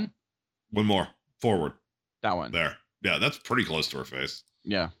 That one? One more. Forward. That one. There. Yeah, that's pretty close to her face.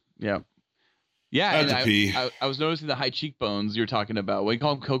 Yeah. I was noticing the high cheekbones you were talking about. What do you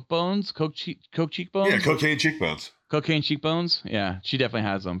call them? Coke bones? Coke cheekbones? Yeah, cocaine cheekbones. Cocaine cheekbones? Yeah, she definitely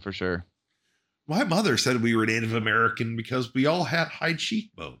has them for sure. My mother said we were Native American because we all had high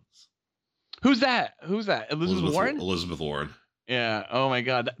cheekbones. Who's that? Elizabeth Warren? Elizabeth Warren. Yeah. Oh my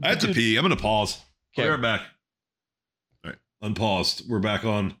God. I have to pee. I'm going to pause. Okay. We're back. All right. Unpaused. We're back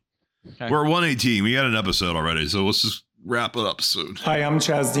on. Okay. We're at 118. We got an episode already, so let's just wrap it up soon. Hi, I'm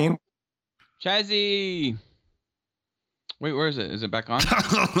Chaz Dean. Chazzy. Wait, where is it? Is it back on?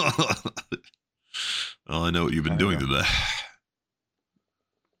 Well, I know what you've been doing today.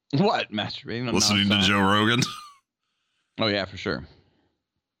 What? Masturbating? Listening to Joe Rogan. Oh yeah, for sure.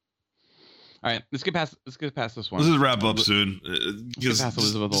 All right, let's get past this one. Let's just wrap up soon. Just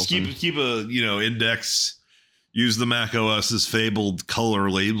keep a index. Use the Mac OS's fabled color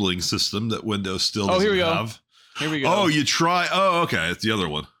labeling system that Windows still doesn't have. Here we go. Oh, you try. Oh, okay. It's the other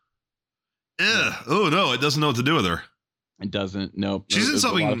one. Yeah. Oh no, it doesn't know what to do with her. It doesn't. Nope. She's in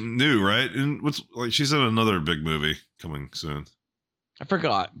something new, right? And what's like? She's in another big movie coming soon. I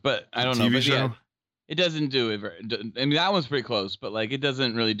forgot, but I don't know. TV But show. yeah, it doesn't do it. I mean, that one's pretty close, but like, it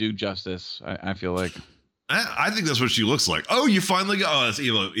doesn't really do justice. I feel like. I think that's what she looks like. Oh, you finally got. Oh, that's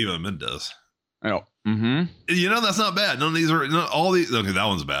Eva Mendes. Oh. Mm-hmm. You know, that's not bad. None of these are. All these. Okay, that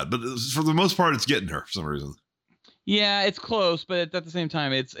one's bad, but for the most part, it's getting her for some reason. Yeah, it's close, but at the same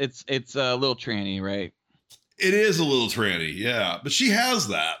time, it's a little tranny, right? It is a little tranny, yeah, but she has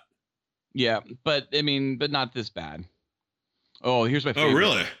that. Yeah, but I mean, but not this bad. Oh, here's my favorite. Oh,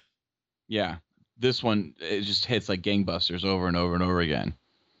 really? Yeah, this one, it just hits like gangbusters over and over and over again.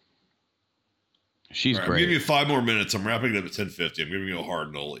 She's right, great. I'm giving you 5 more minutes. I'm wrapping it up at 10:50. I'm giving you a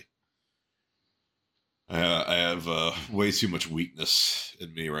hard nollie. I have way too much weakness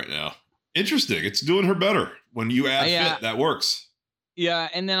in me right now. Interesting. It's doing her better. When you add fit, that works. Yeah,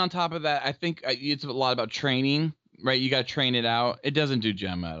 and then on top of that, I think it's a lot about training, right? You got to train it out. It doesn't do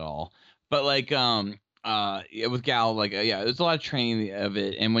Gemma at all. But like with Gal, like there's a lot of training of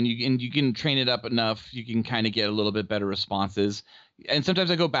it, and when you can train it up enough, you can kind of get a little bit better responses. And sometimes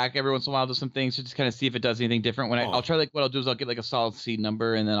I go back every once in a while to some things to just kind of see if it does anything different. When I'll try, like what I'll do is I'll get like a solid seed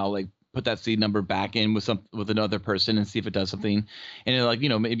number, and then I'll like put that seed number back in with another person and see if it does something. And it, like,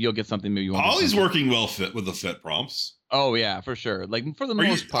 maybe you'll get something, maybe you won't. Holly's working well fit with the fit prompts. Oh yeah, for sure. Like for the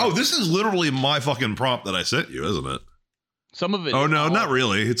most part. Oh, this is literally my fucking prompt that I sent you, isn't it? Some of it. Oh no, not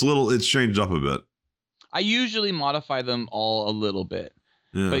really. It's changed up a bit. I usually modify them all a little bit.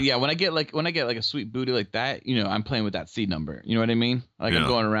 Yeah. But yeah, when I get like a sweet booty like that, I'm playing with that seed number. You know what I mean? Like I'm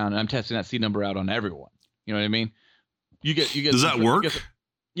going around and I'm testing that seed number out on everyone. You know what I mean? You get. Does that work?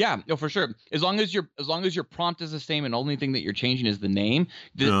 Yeah, no, for sure. As long as your prompt is the same and only thing that you're changing is the name,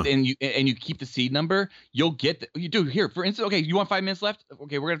 and you keep the seed number, you'll get you do here. For instance, okay, you want 5 minutes left?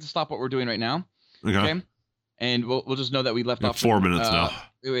 Okay, we're gonna have to stop what we're doing right now. Okay. And we'll just know that we left off 4 minutes now.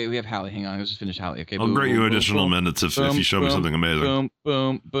 Wait, we have Hallie. Hang on, let's just finish Hallie. Okay. I'll grant you additional minutes if you show me something amazing.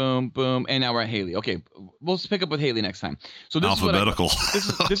 Boom, and now we're at Haley. Okay, we'll pick up with Haley next time. So this alphabetical.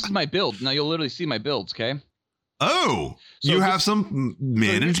 This is my build. Now you'll literally see my builds. Okay. Oh, so you have some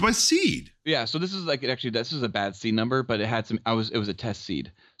managed by seed. Yeah, so this is like this is a bad seed number, but it had some. It was a test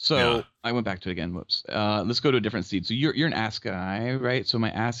seed. So I went back to it again. Whoops. Let's go to a different seed. So you're an ass guy, right? So my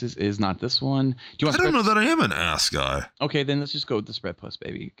ass is not this one. Do you want? I don't know that I am an ass guy. Okay, then let's just go with the spread plus,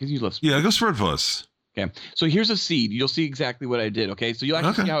 baby, because you love. Yeah, go spread plus. Okay, so here's a seed. You'll see exactly what I did. Okay, so you'll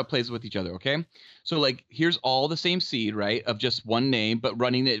actually see how it plays with each other. Okay, so like here's all the same seed, right? Of just one name, but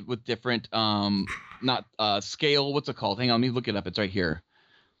running it with different not scale. What's it called? Hang on, let me look it up. It's right here.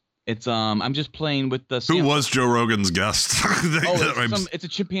 It's I'm just playing with the. Who was Joe Rogan's guest? It's a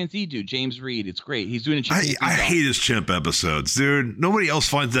chimpanzee dude, James Reed. It's great. He's doing a chimpanzee. I hate his chimp episodes, dude. Nobody else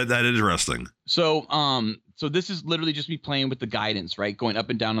finds that interesting. So so this is literally just me playing with the guidance, right? Going up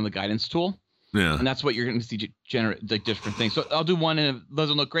and down on the guidance tool. Yeah. And that's what you're going to see generate like different things. So I'll do one, and if it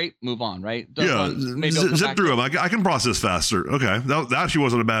doesn't look great, move on, right? Zip through them. I can process faster. Okay, that actually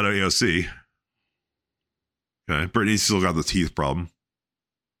wasn't a bad AOC. Okay, Brittany's still got the teeth problem.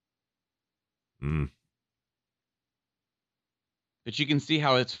 But you can see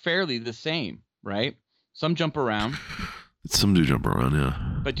how it's fairly the same, right? Some jump around. Some do jump around, yeah.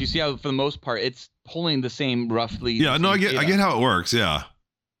 But do you see how, for the most part, it's pulling the same roughly? Yeah, no, I get how it works, yeah.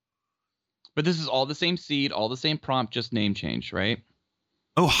 But this is all the same seed, all the same prompt, just name change, right?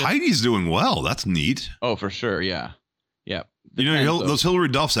 Oh, Heidi's doing well. That's neat. Oh, for sure, yeah. Yeah. Those Hillary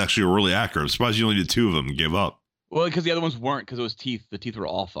Duffs actually were really accurate. I'm surprised you only did 2 of them and gave up. Well, because the other ones weren't, because it was teeth. The teeth were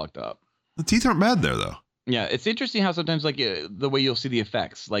all fucked up. The teeth aren't bad there, though. Yeah, it's interesting how sometimes, like, the way you'll see the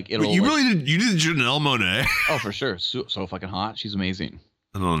effects, like it'll. But you did Janelle Monáe. Oh, for sure, so fucking hot. She's amazing.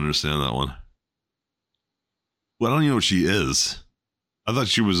 I don't understand that one. Well, I don't even know what she is. I thought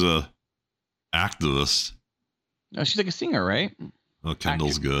she was a activist. No, she's like a singer, right? Oh,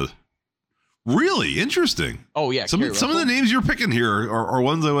 Kendall's good. Really interesting. Oh yeah, some of the names you're picking here are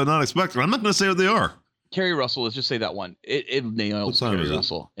ones I would not expect. I'm not going to say what they are. Carrie Russell. Let's just say that one. It nails Carrie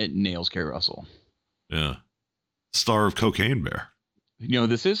Russell. It nails Carrie Russell. Yeah. Star of Cocaine Bear. You know who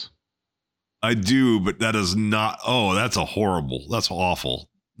this is? I do, but that is not. Oh, that's that's awful.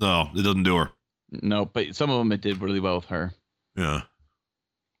 No, it doesn't do her. No, but some of them it did really well with her. Yeah.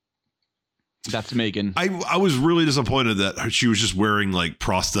 That's Megan. I was really disappointed that she was just wearing like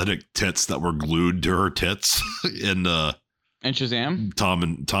prosthetic tits that were glued to her tits in and Shazam? Tom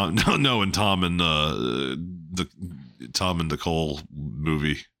and the Tom and Nicole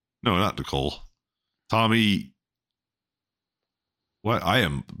movie. No, not Nicole. Tommy What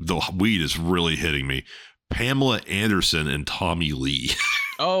the weed is really hitting me. Pamela Anderson and Tommy Lee.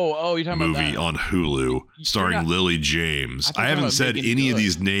 Oh, you're talking movie about on Hulu starring Lily James. I haven't said any of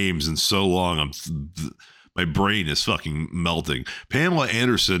these names in so long. My brain is fucking melting. Pamela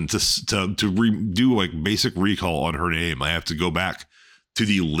Anderson, to do like basic recall on her name, I have to go back to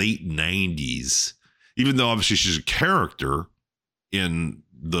the late 90s. Even though obviously she's a character in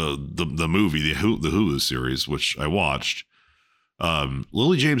the movie, the Hulu series, which I watched.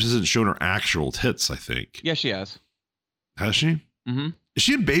 Lily James hasn't shown her actual tits, I think. Yeah, she has. Has she? Mm-hmm. Is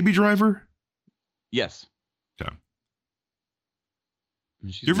she a Baby Driver? Yes. Okay.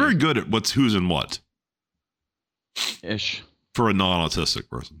 You're very good at who's and what. Ish. For a non-autistic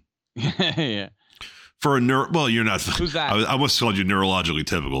person. Yeah. For a well, you're not. Who's that? I almost called you neurologically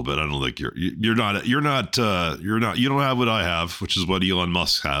typical, but I don't think you're not. You don't have what I have, which is what Elon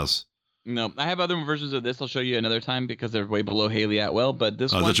Musk has. No, I have other versions of this. I'll show you another time because they're way below Haley Atwell. But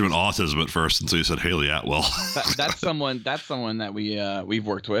this one, I thought you meant autism at first until you said Haley Atwell. That's someone that we've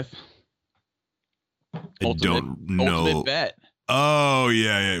worked with. Don't know. Ultimate Bet. Oh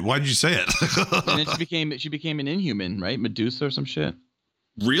yeah. Why did you say it? And then she became an Inhuman, right? Medusa or some shit.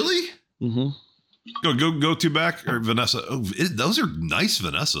 Really? Mm-hmm. Go to back or Vanessa. Oh, those are nice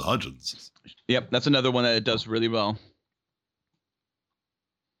Vanessa Hudgens. Yep, that's another one that it does really well.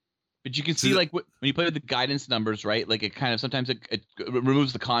 But you can see, like, when you play with the guidance numbers, right? Like, it kind of sometimes it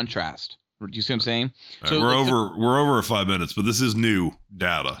removes the contrast. Do you see what I'm saying? So we're over 5 minutes, but this is new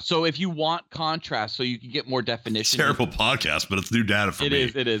data. So if you want contrast, so you can get more definition. Terrible podcast, but it's new data for me.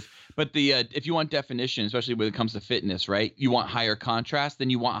 It is. But if you want definition, especially when it comes to fitness, right? You want higher contrast, then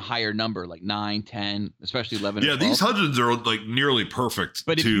you want a higher number, like 9, 10, especially 11. Yeah, these Hudgens are like nearly perfect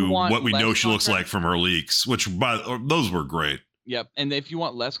to what we know she looks like from her leaks, which those were great. Yep. And if you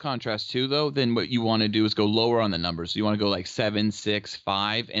want less contrast too, though, then what you want to do is go lower on the numbers. So you want to go like 7, 6,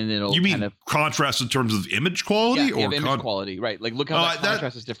 5, and then it'll. You mean kind of contrast in terms of image quality, or image quality, right? Like, look how that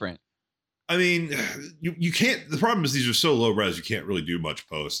contrast is different. I mean, you can't. The problem is these are so low res, you can't really do much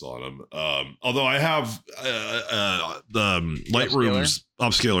post on them. Although I have the Lightroom's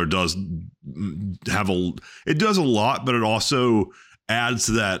upscaler does have it does a lot, but it also adds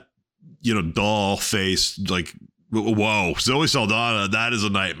to that doll face like. Whoa, Zoe Saldana, that is a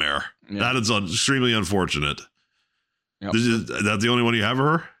nightmare. Yeah. That is extremely unfortunate. Yep. Is that the only one you have of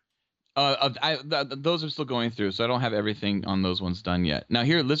her? Those are still going through, so I don't have everything on those ones done yet. Now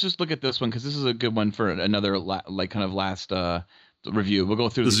here, let's just look at this one because this is a good one for another last review. We'll go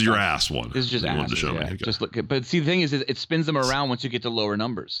through. This is your ass one. This is just ass. Yeah. Okay. Just look at, but see, the thing is it spins them around once you get to lower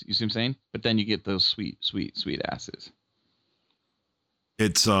numbers. You see what I'm saying? But then you get those sweet asses.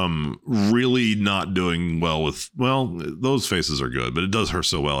 It's really not doing well with those faces are good, but it does her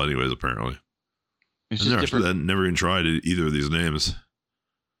so well anyways, apparently. It's just different. I never even tried either of these names.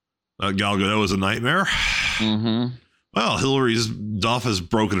 Gal Gadot was a nightmare. Mm-hmm. Well, Hillary's Duff has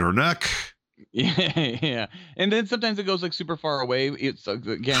broken her neck. Yeah. And then sometimes it goes like super far away. It's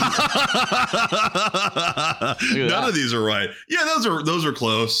again. None of these are right. Yeah, those are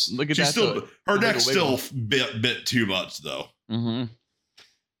close. Look at that. Still, her neck's still bit too much though. Mm-hmm.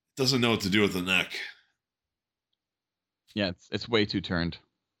 Doesn't know what to do with the neck. Yeah, it's way too turned.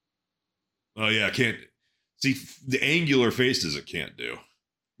 Oh yeah, I can't see the angular faces. It can't do.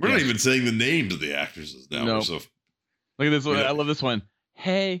 We're not even saying the names of the actresses now. Nope. Look at this one. I love this one.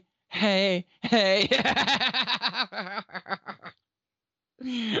 Hey. Yeah.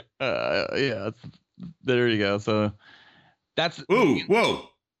 There you go. So that's. Whoa!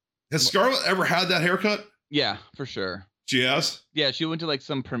 Has Scarlett ever had that haircut? Yeah, for sure. She has? Yeah, she went to like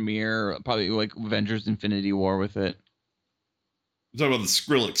some premiere, probably like Avengers Infinity War with it. I'm talking about the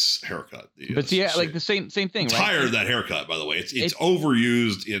Skrillex haircut. But see, yeah, like the same thing. I'm tired of that haircut, by the way. It's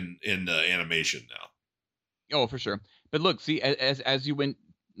overused in animation now. Oh, for sure. But look, see, as you went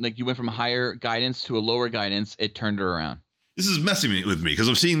from higher guidance to a lower guidance, it turned her around. This is messing with me because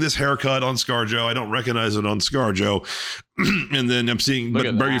I'm seeing this haircut on ScarJo. I don't recognize it on ScarJo. And then I'm seeing, but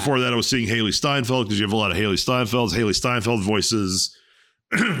right before that, I was seeing Haley Steinfeld because you have a lot of Haley Steinfelds. Haley Steinfeld voices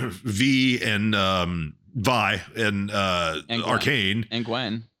V and Vi and Arcane. And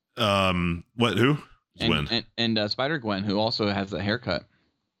Gwen. Who? Gwen. And Spider-Gwen, who also has a haircut.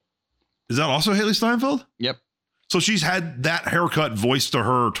 Is that also Haley Steinfeld? Yep. So she's had that haircut voiced to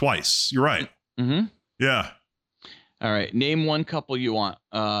her twice. You're right. Mm-hmm. Yeah. All right. Name one couple you want.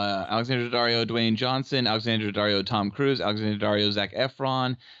 Alexandra Daddario, Dwayne Johnson, Alexandra Daddario, Tom Cruise, Alexandra Daddario, Zac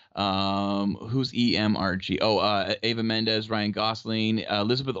Efron. Who's EMRG? Ava Mendes, Ryan Gosling,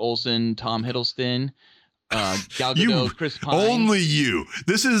 Elizabeth Olsen, Tom Hiddleston, Gal Gadot, Chris Pine. Only you.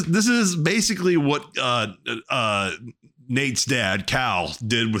 This is basically what Nate's dad, Cal,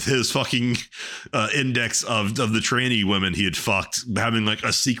 did with his fucking index of the tranny women he had fucked, having like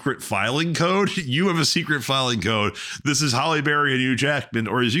a secret filing code. You have a secret filing code. This is Halle Berry and Hugh Jackman,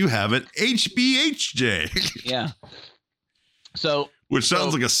 or as you have it, HBHJ. Yeah. Which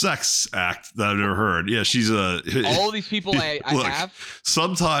sounds like a sex act that I've never heard. Yeah, she's all these people I have.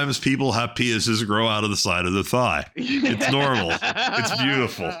 Sometimes people have penises grow out of the side of the thigh. It's normal. It's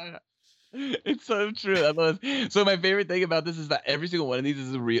beautiful. It's so true. So my favorite thing about this is that every single one of these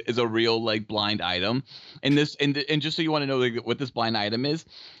is a real like blind item, and just so you want to know like, what this blind item is.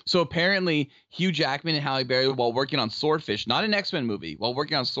 So apparently Hugh Jackman and Halle Berry, while working on Swordfish, not an X-Men movie, while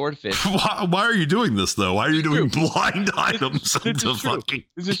working on Swordfish. Why are you doing this though? Why are you doing blind items?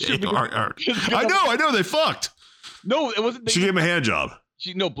 This is true. I know they fucked. No, it wasn't. She gave him a hand job.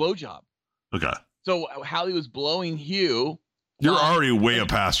 Blowjob. Okay. So Halle was blowing Hugh. You're already way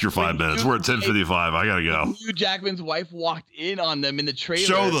past your 5 minutes. We're at 10:55. I gotta go. Hugh Jackman's wife walked in on them in the trailer.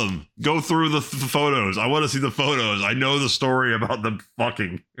 Show them. Go through the photos. I want to see the photos. I know the story about them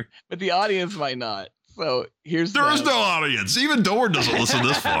fucking. But the audience might not. So there is no audience. Even Dorn doesn't listen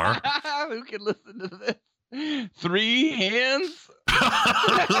this far. Who can listen to this? 3 hands.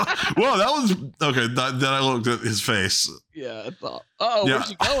 Well, that was okay. Then I looked at his face. Yeah, that's all. Oh, yeah. Where's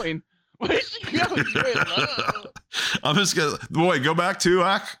she going? Where's she going? I'm just gonna go back to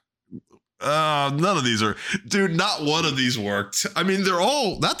Ak. None of these are, dude. Not one of these worked. I mean, they're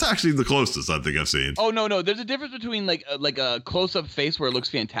all. That's actually the closest I think I've seen. Oh no. There's a difference between like a close-up face where it looks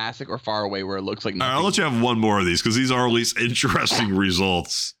fantastic or far away where it looks like nothing. All right, I'll let you have one more of these because these are at least interesting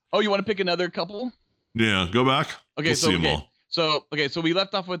results. Oh, you want to pick another couple? Yeah, go back. Okay, see them all. So we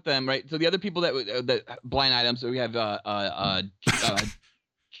left off with them, right? So the other people that blind items. So we have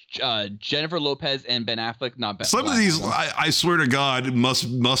Jennifer Lopez and Ben Affleck. Not Ben. Some of these, I swear to God,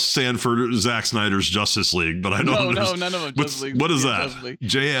 must stand for Zack Snyder's Justice League, but I don't. No, none of them. Justice League. What is that?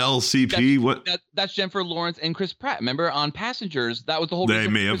 JLCP. That's Jennifer Lawrence and Chris Pratt. Remember on Passengers? That was the whole. They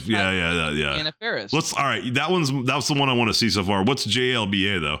may have. Yeah. Anna Faris. All right. That's the one I want to see so far. What's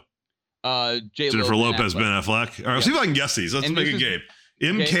JLBA though? Jennifer Lopez, Ben Affleck. All right, let's see if I can guess these. Let's make a game.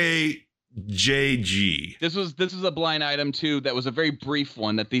 MKJG. This was a blind item too. That was a very brief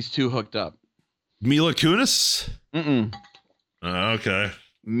one that these two hooked up. Mila Kunis. Okay.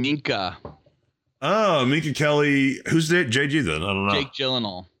 Minka. Oh, Minka Kelly. Who's that? JG then? I don't know. Jake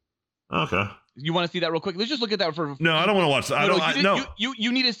Gyllenhaal. Okay. You want to see that real quick? Let's just look at that for. No, I don't want to watch that. No.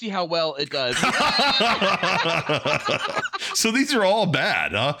 You need to see how well it does. So these are all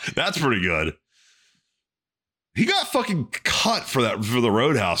bad, huh? That's pretty good. He got fucking cut for the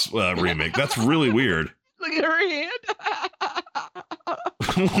Roadhouse remake. That's really weird. Look at her hand.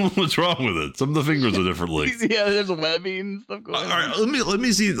 What's wrong with it? Some of the fingers are different lengths. Yeah, there's webbing and stuff going on. All right, let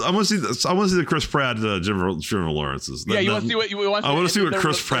me see. I want to see this. I want to see the Chris Pratt, Jennifer Lawrence's. Yeah, you want to see what you want? I want to see what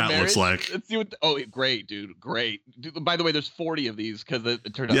Chris Pratt looks like. Let's see what. Great, dude, great. By the way, there's 40 of these because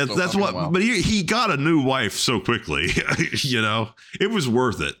it turned out. Yeah, that's what. Well. But he got a new wife so quickly. You know, it was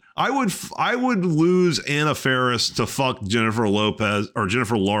worth it. I would lose Anna Faris to fuck Jennifer Lopez or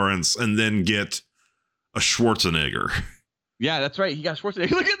Jennifer Lawrence and then get a Schwarzenegger. Yeah, that's right. He got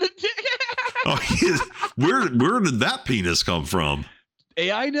Schwarzenegger. Look at the dick. Where did that penis come from?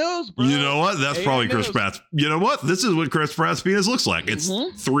 AI knows, bro. You know what? That's AI probably Chris Pratt's. You know what? This is what Chris Pratt's penis looks like. It's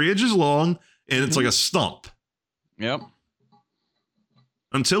 3 inches long and it's like a stump. Yep.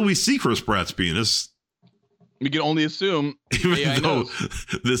 Until we see Chris Pratt's penis. We can only assume. Even though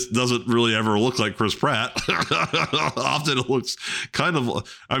this doesn't really ever look like Chris Pratt. Often it looks kind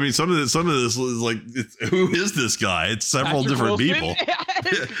of. I mean, some of this is like, who is this guy? It's several different people.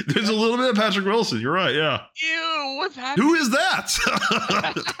 There's a little bit of Patrick Wilson. You're right. Yeah. Ew, what's happening? Who is that?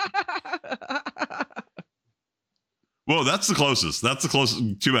 Whoa, that's the closest. That's the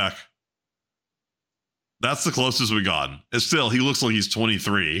closest. Two back. That's the closest we gotten. And still, he looks like he's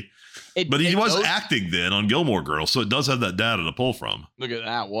 23. But he was acting then on Gilmore Girls, so it does have that data to pull from. Look at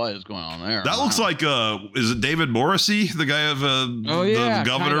that. What is going on there? That looks like, is it David Morrissey, the guy of the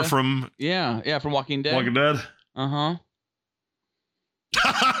governor kinda. From... Yeah, from Walking Dead. Walking Dead? Uh-huh.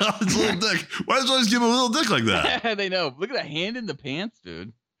 His little dick. Why does always give him a little dick like that? They know. Look at that hand in the pants,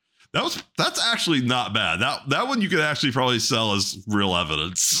 dude. That's actually not bad. That one you could actually probably sell as real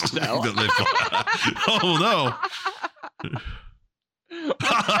evidence. Oh, no.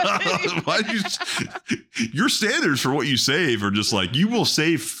 Why do your standards for what you save are just like, you will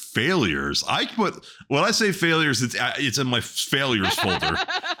save failures. When I say failures, it's in my failures folder,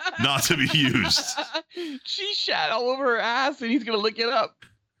 not to be used. She shat all over her ass and he's gonna lick it up.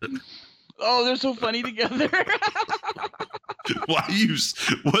 Oh, they're so funny together. Why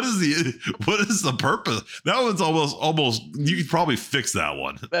what is the purpose? That one's almost you could probably fix that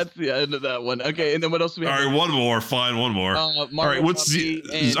one. That's the end of that one. Okay, and then what else do we have? All right, one more. Fine, one more. All right, what's the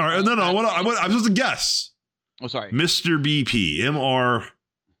all right, no, I'm supposed to guess. Oh, sorry. Mr. BP.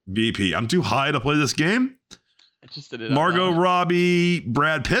 MRBP. I'm too high to play this game. I just did it. Margot Robbie,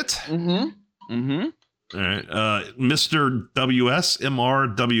 Brad Pitt. Mm-hmm. Mm-hmm. All right. Mr. WS,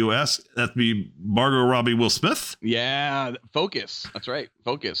 MRWS. That'd be Margot Robbie, Will Smith. Yeah. Focus. That's right.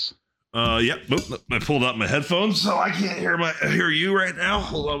 Focus. Yep. Oop, I pulled out my headphones, so I can't hear you right now.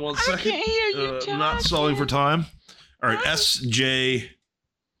 Hold on one second. I can't hear you talking. Not stalling for time. All right. SJCE.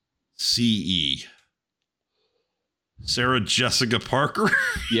 Sarah Jessica Parker.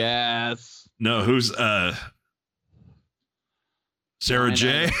 Yes. No, who's Sarah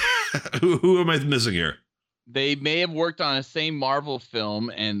J? Who am I missing here? They may have worked on the same Marvel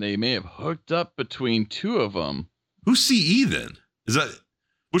film, and they may have hooked up between two of them. Who's CE then? Is that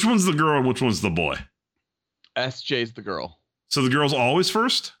which one's the girl and which one's the boy? SJ's the girl. So the girl's always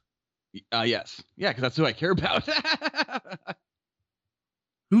first? Yes. Yeah, because that's who I care about.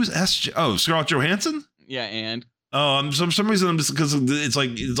 Who's SJ? Oh, Scarlett Johansson? Yeah, and for some reason I'm just because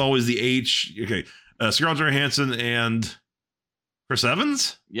it's always the H. Okay, Scarlett Johansson and Chris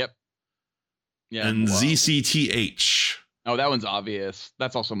Evans. Yep. Yeah. And ZCTH. Oh, that one's obvious.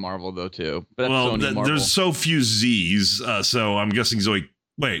 That's also Marvel though too. But that's Sony Marvel. There's so few Z's, so I'm guessing Zoe.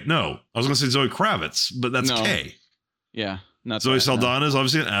 Wait, no, I was gonna say Zoe Kravitz, but that's K. Yeah, not Zoe Saldana is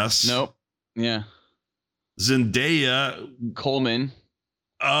obviously an S. Nope. Yeah. Zendaya Coleman.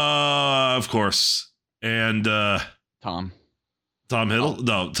 Of course. And Tom Hiddleston.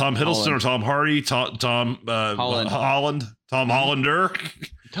 No, Tom Hiddleston or Tom Hardy. Tom Holland. Tom Hollander.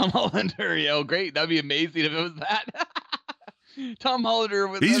 Tom Hollander. Yo, great. That'd be amazing if it was that. Tom Hollander.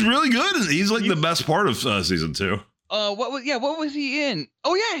 He's really good. He's like the best part of season 2. What was he in?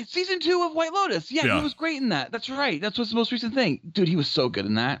 Oh yeah, season 2 of White Lotus. Yeah, he was great in that. That's right. That's what's the most recent thing. Dude, he was so good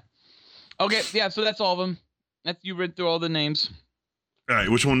in that. Okay, yeah, so that's all of them. You read through all the names. All right,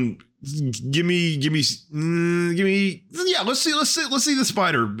 which one? Give me. Yeah, let's see the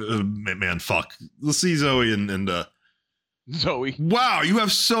Spider Man. Fuck. Let's see Zoe and Zoe. Wow, you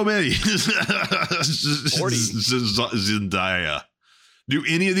have so many. 40. Zendaya. Do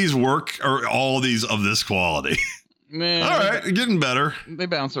any of these work, or all of these of this quality? Man. All right, getting better. They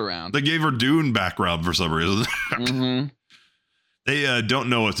bounce around. They gave her Dune background for some reason. Mm-hmm. They don't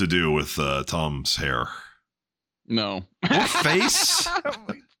know what to do with Tom's hair. No. What face?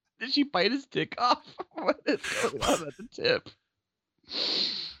 Did she bite his dick off? What is going on at the tip?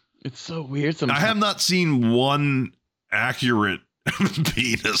 It's so weird. Sometimes. I have not seen one accurate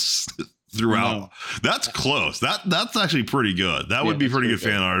penis throughout. No. That's close. That's actually pretty good. That would be pretty good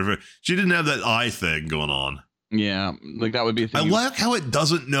fan art. She didn't have that eye thing going on. Yeah, like that would be a thing. I like how it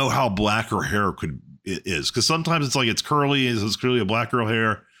doesn't know how black her hair is, because sometimes it's like it's curly, it's clearly a black girl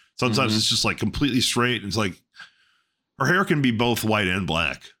hair. Sometimes it's just like completely straight. It's like her hair can be both white and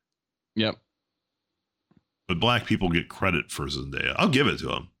black. Yep. But black people get credit for Zendaya. I'll give it to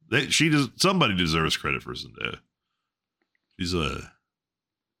them. Somebody deserves credit for Zendaya. She's kind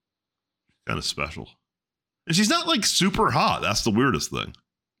of special. And she's not like super hot. That's the weirdest thing.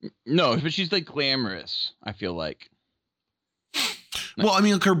 No, but she's like glamorous, I feel like. Well, I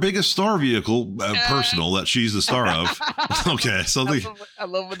mean, like her biggest star vehicle, personal, that she's the star of. Okay, so I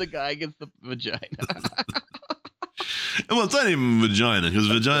love when the guy gets the vagina. Well, it's not even vagina, because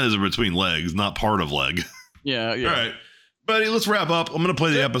vaginas are between legs, not part of leg. Yeah. All right, buddy, let's wrap up. I'm gonna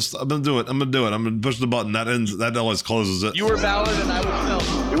play the episode. I'm gonna do it. I'm gonna push the button. That ends. That always closes it. You were Ballard, and I was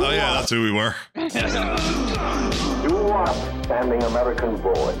Phil. Oh yeah, that's who we were. You are outstanding American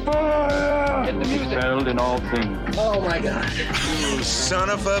boy. Get the music. Failed in all things. Oh my God! You son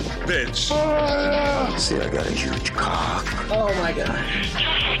of a bitch! See, I got a huge cock. Oh my God! Just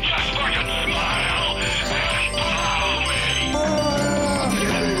fucking smile and follow me.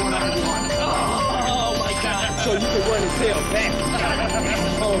 Oh my God! So you can run and tell that.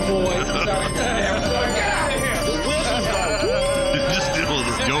 Oh boy! Sorry. Get out of here! Just deal with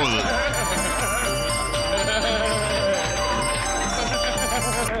it. Go with it.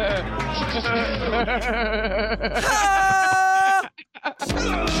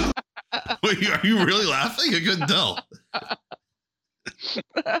 Wait, are you really laughing? I couldn't tell.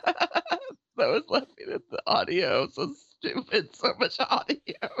 I was laughing at the audio. So stupid. So much audio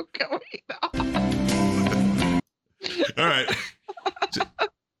going on. All right.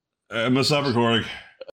 I'm going to stop recording.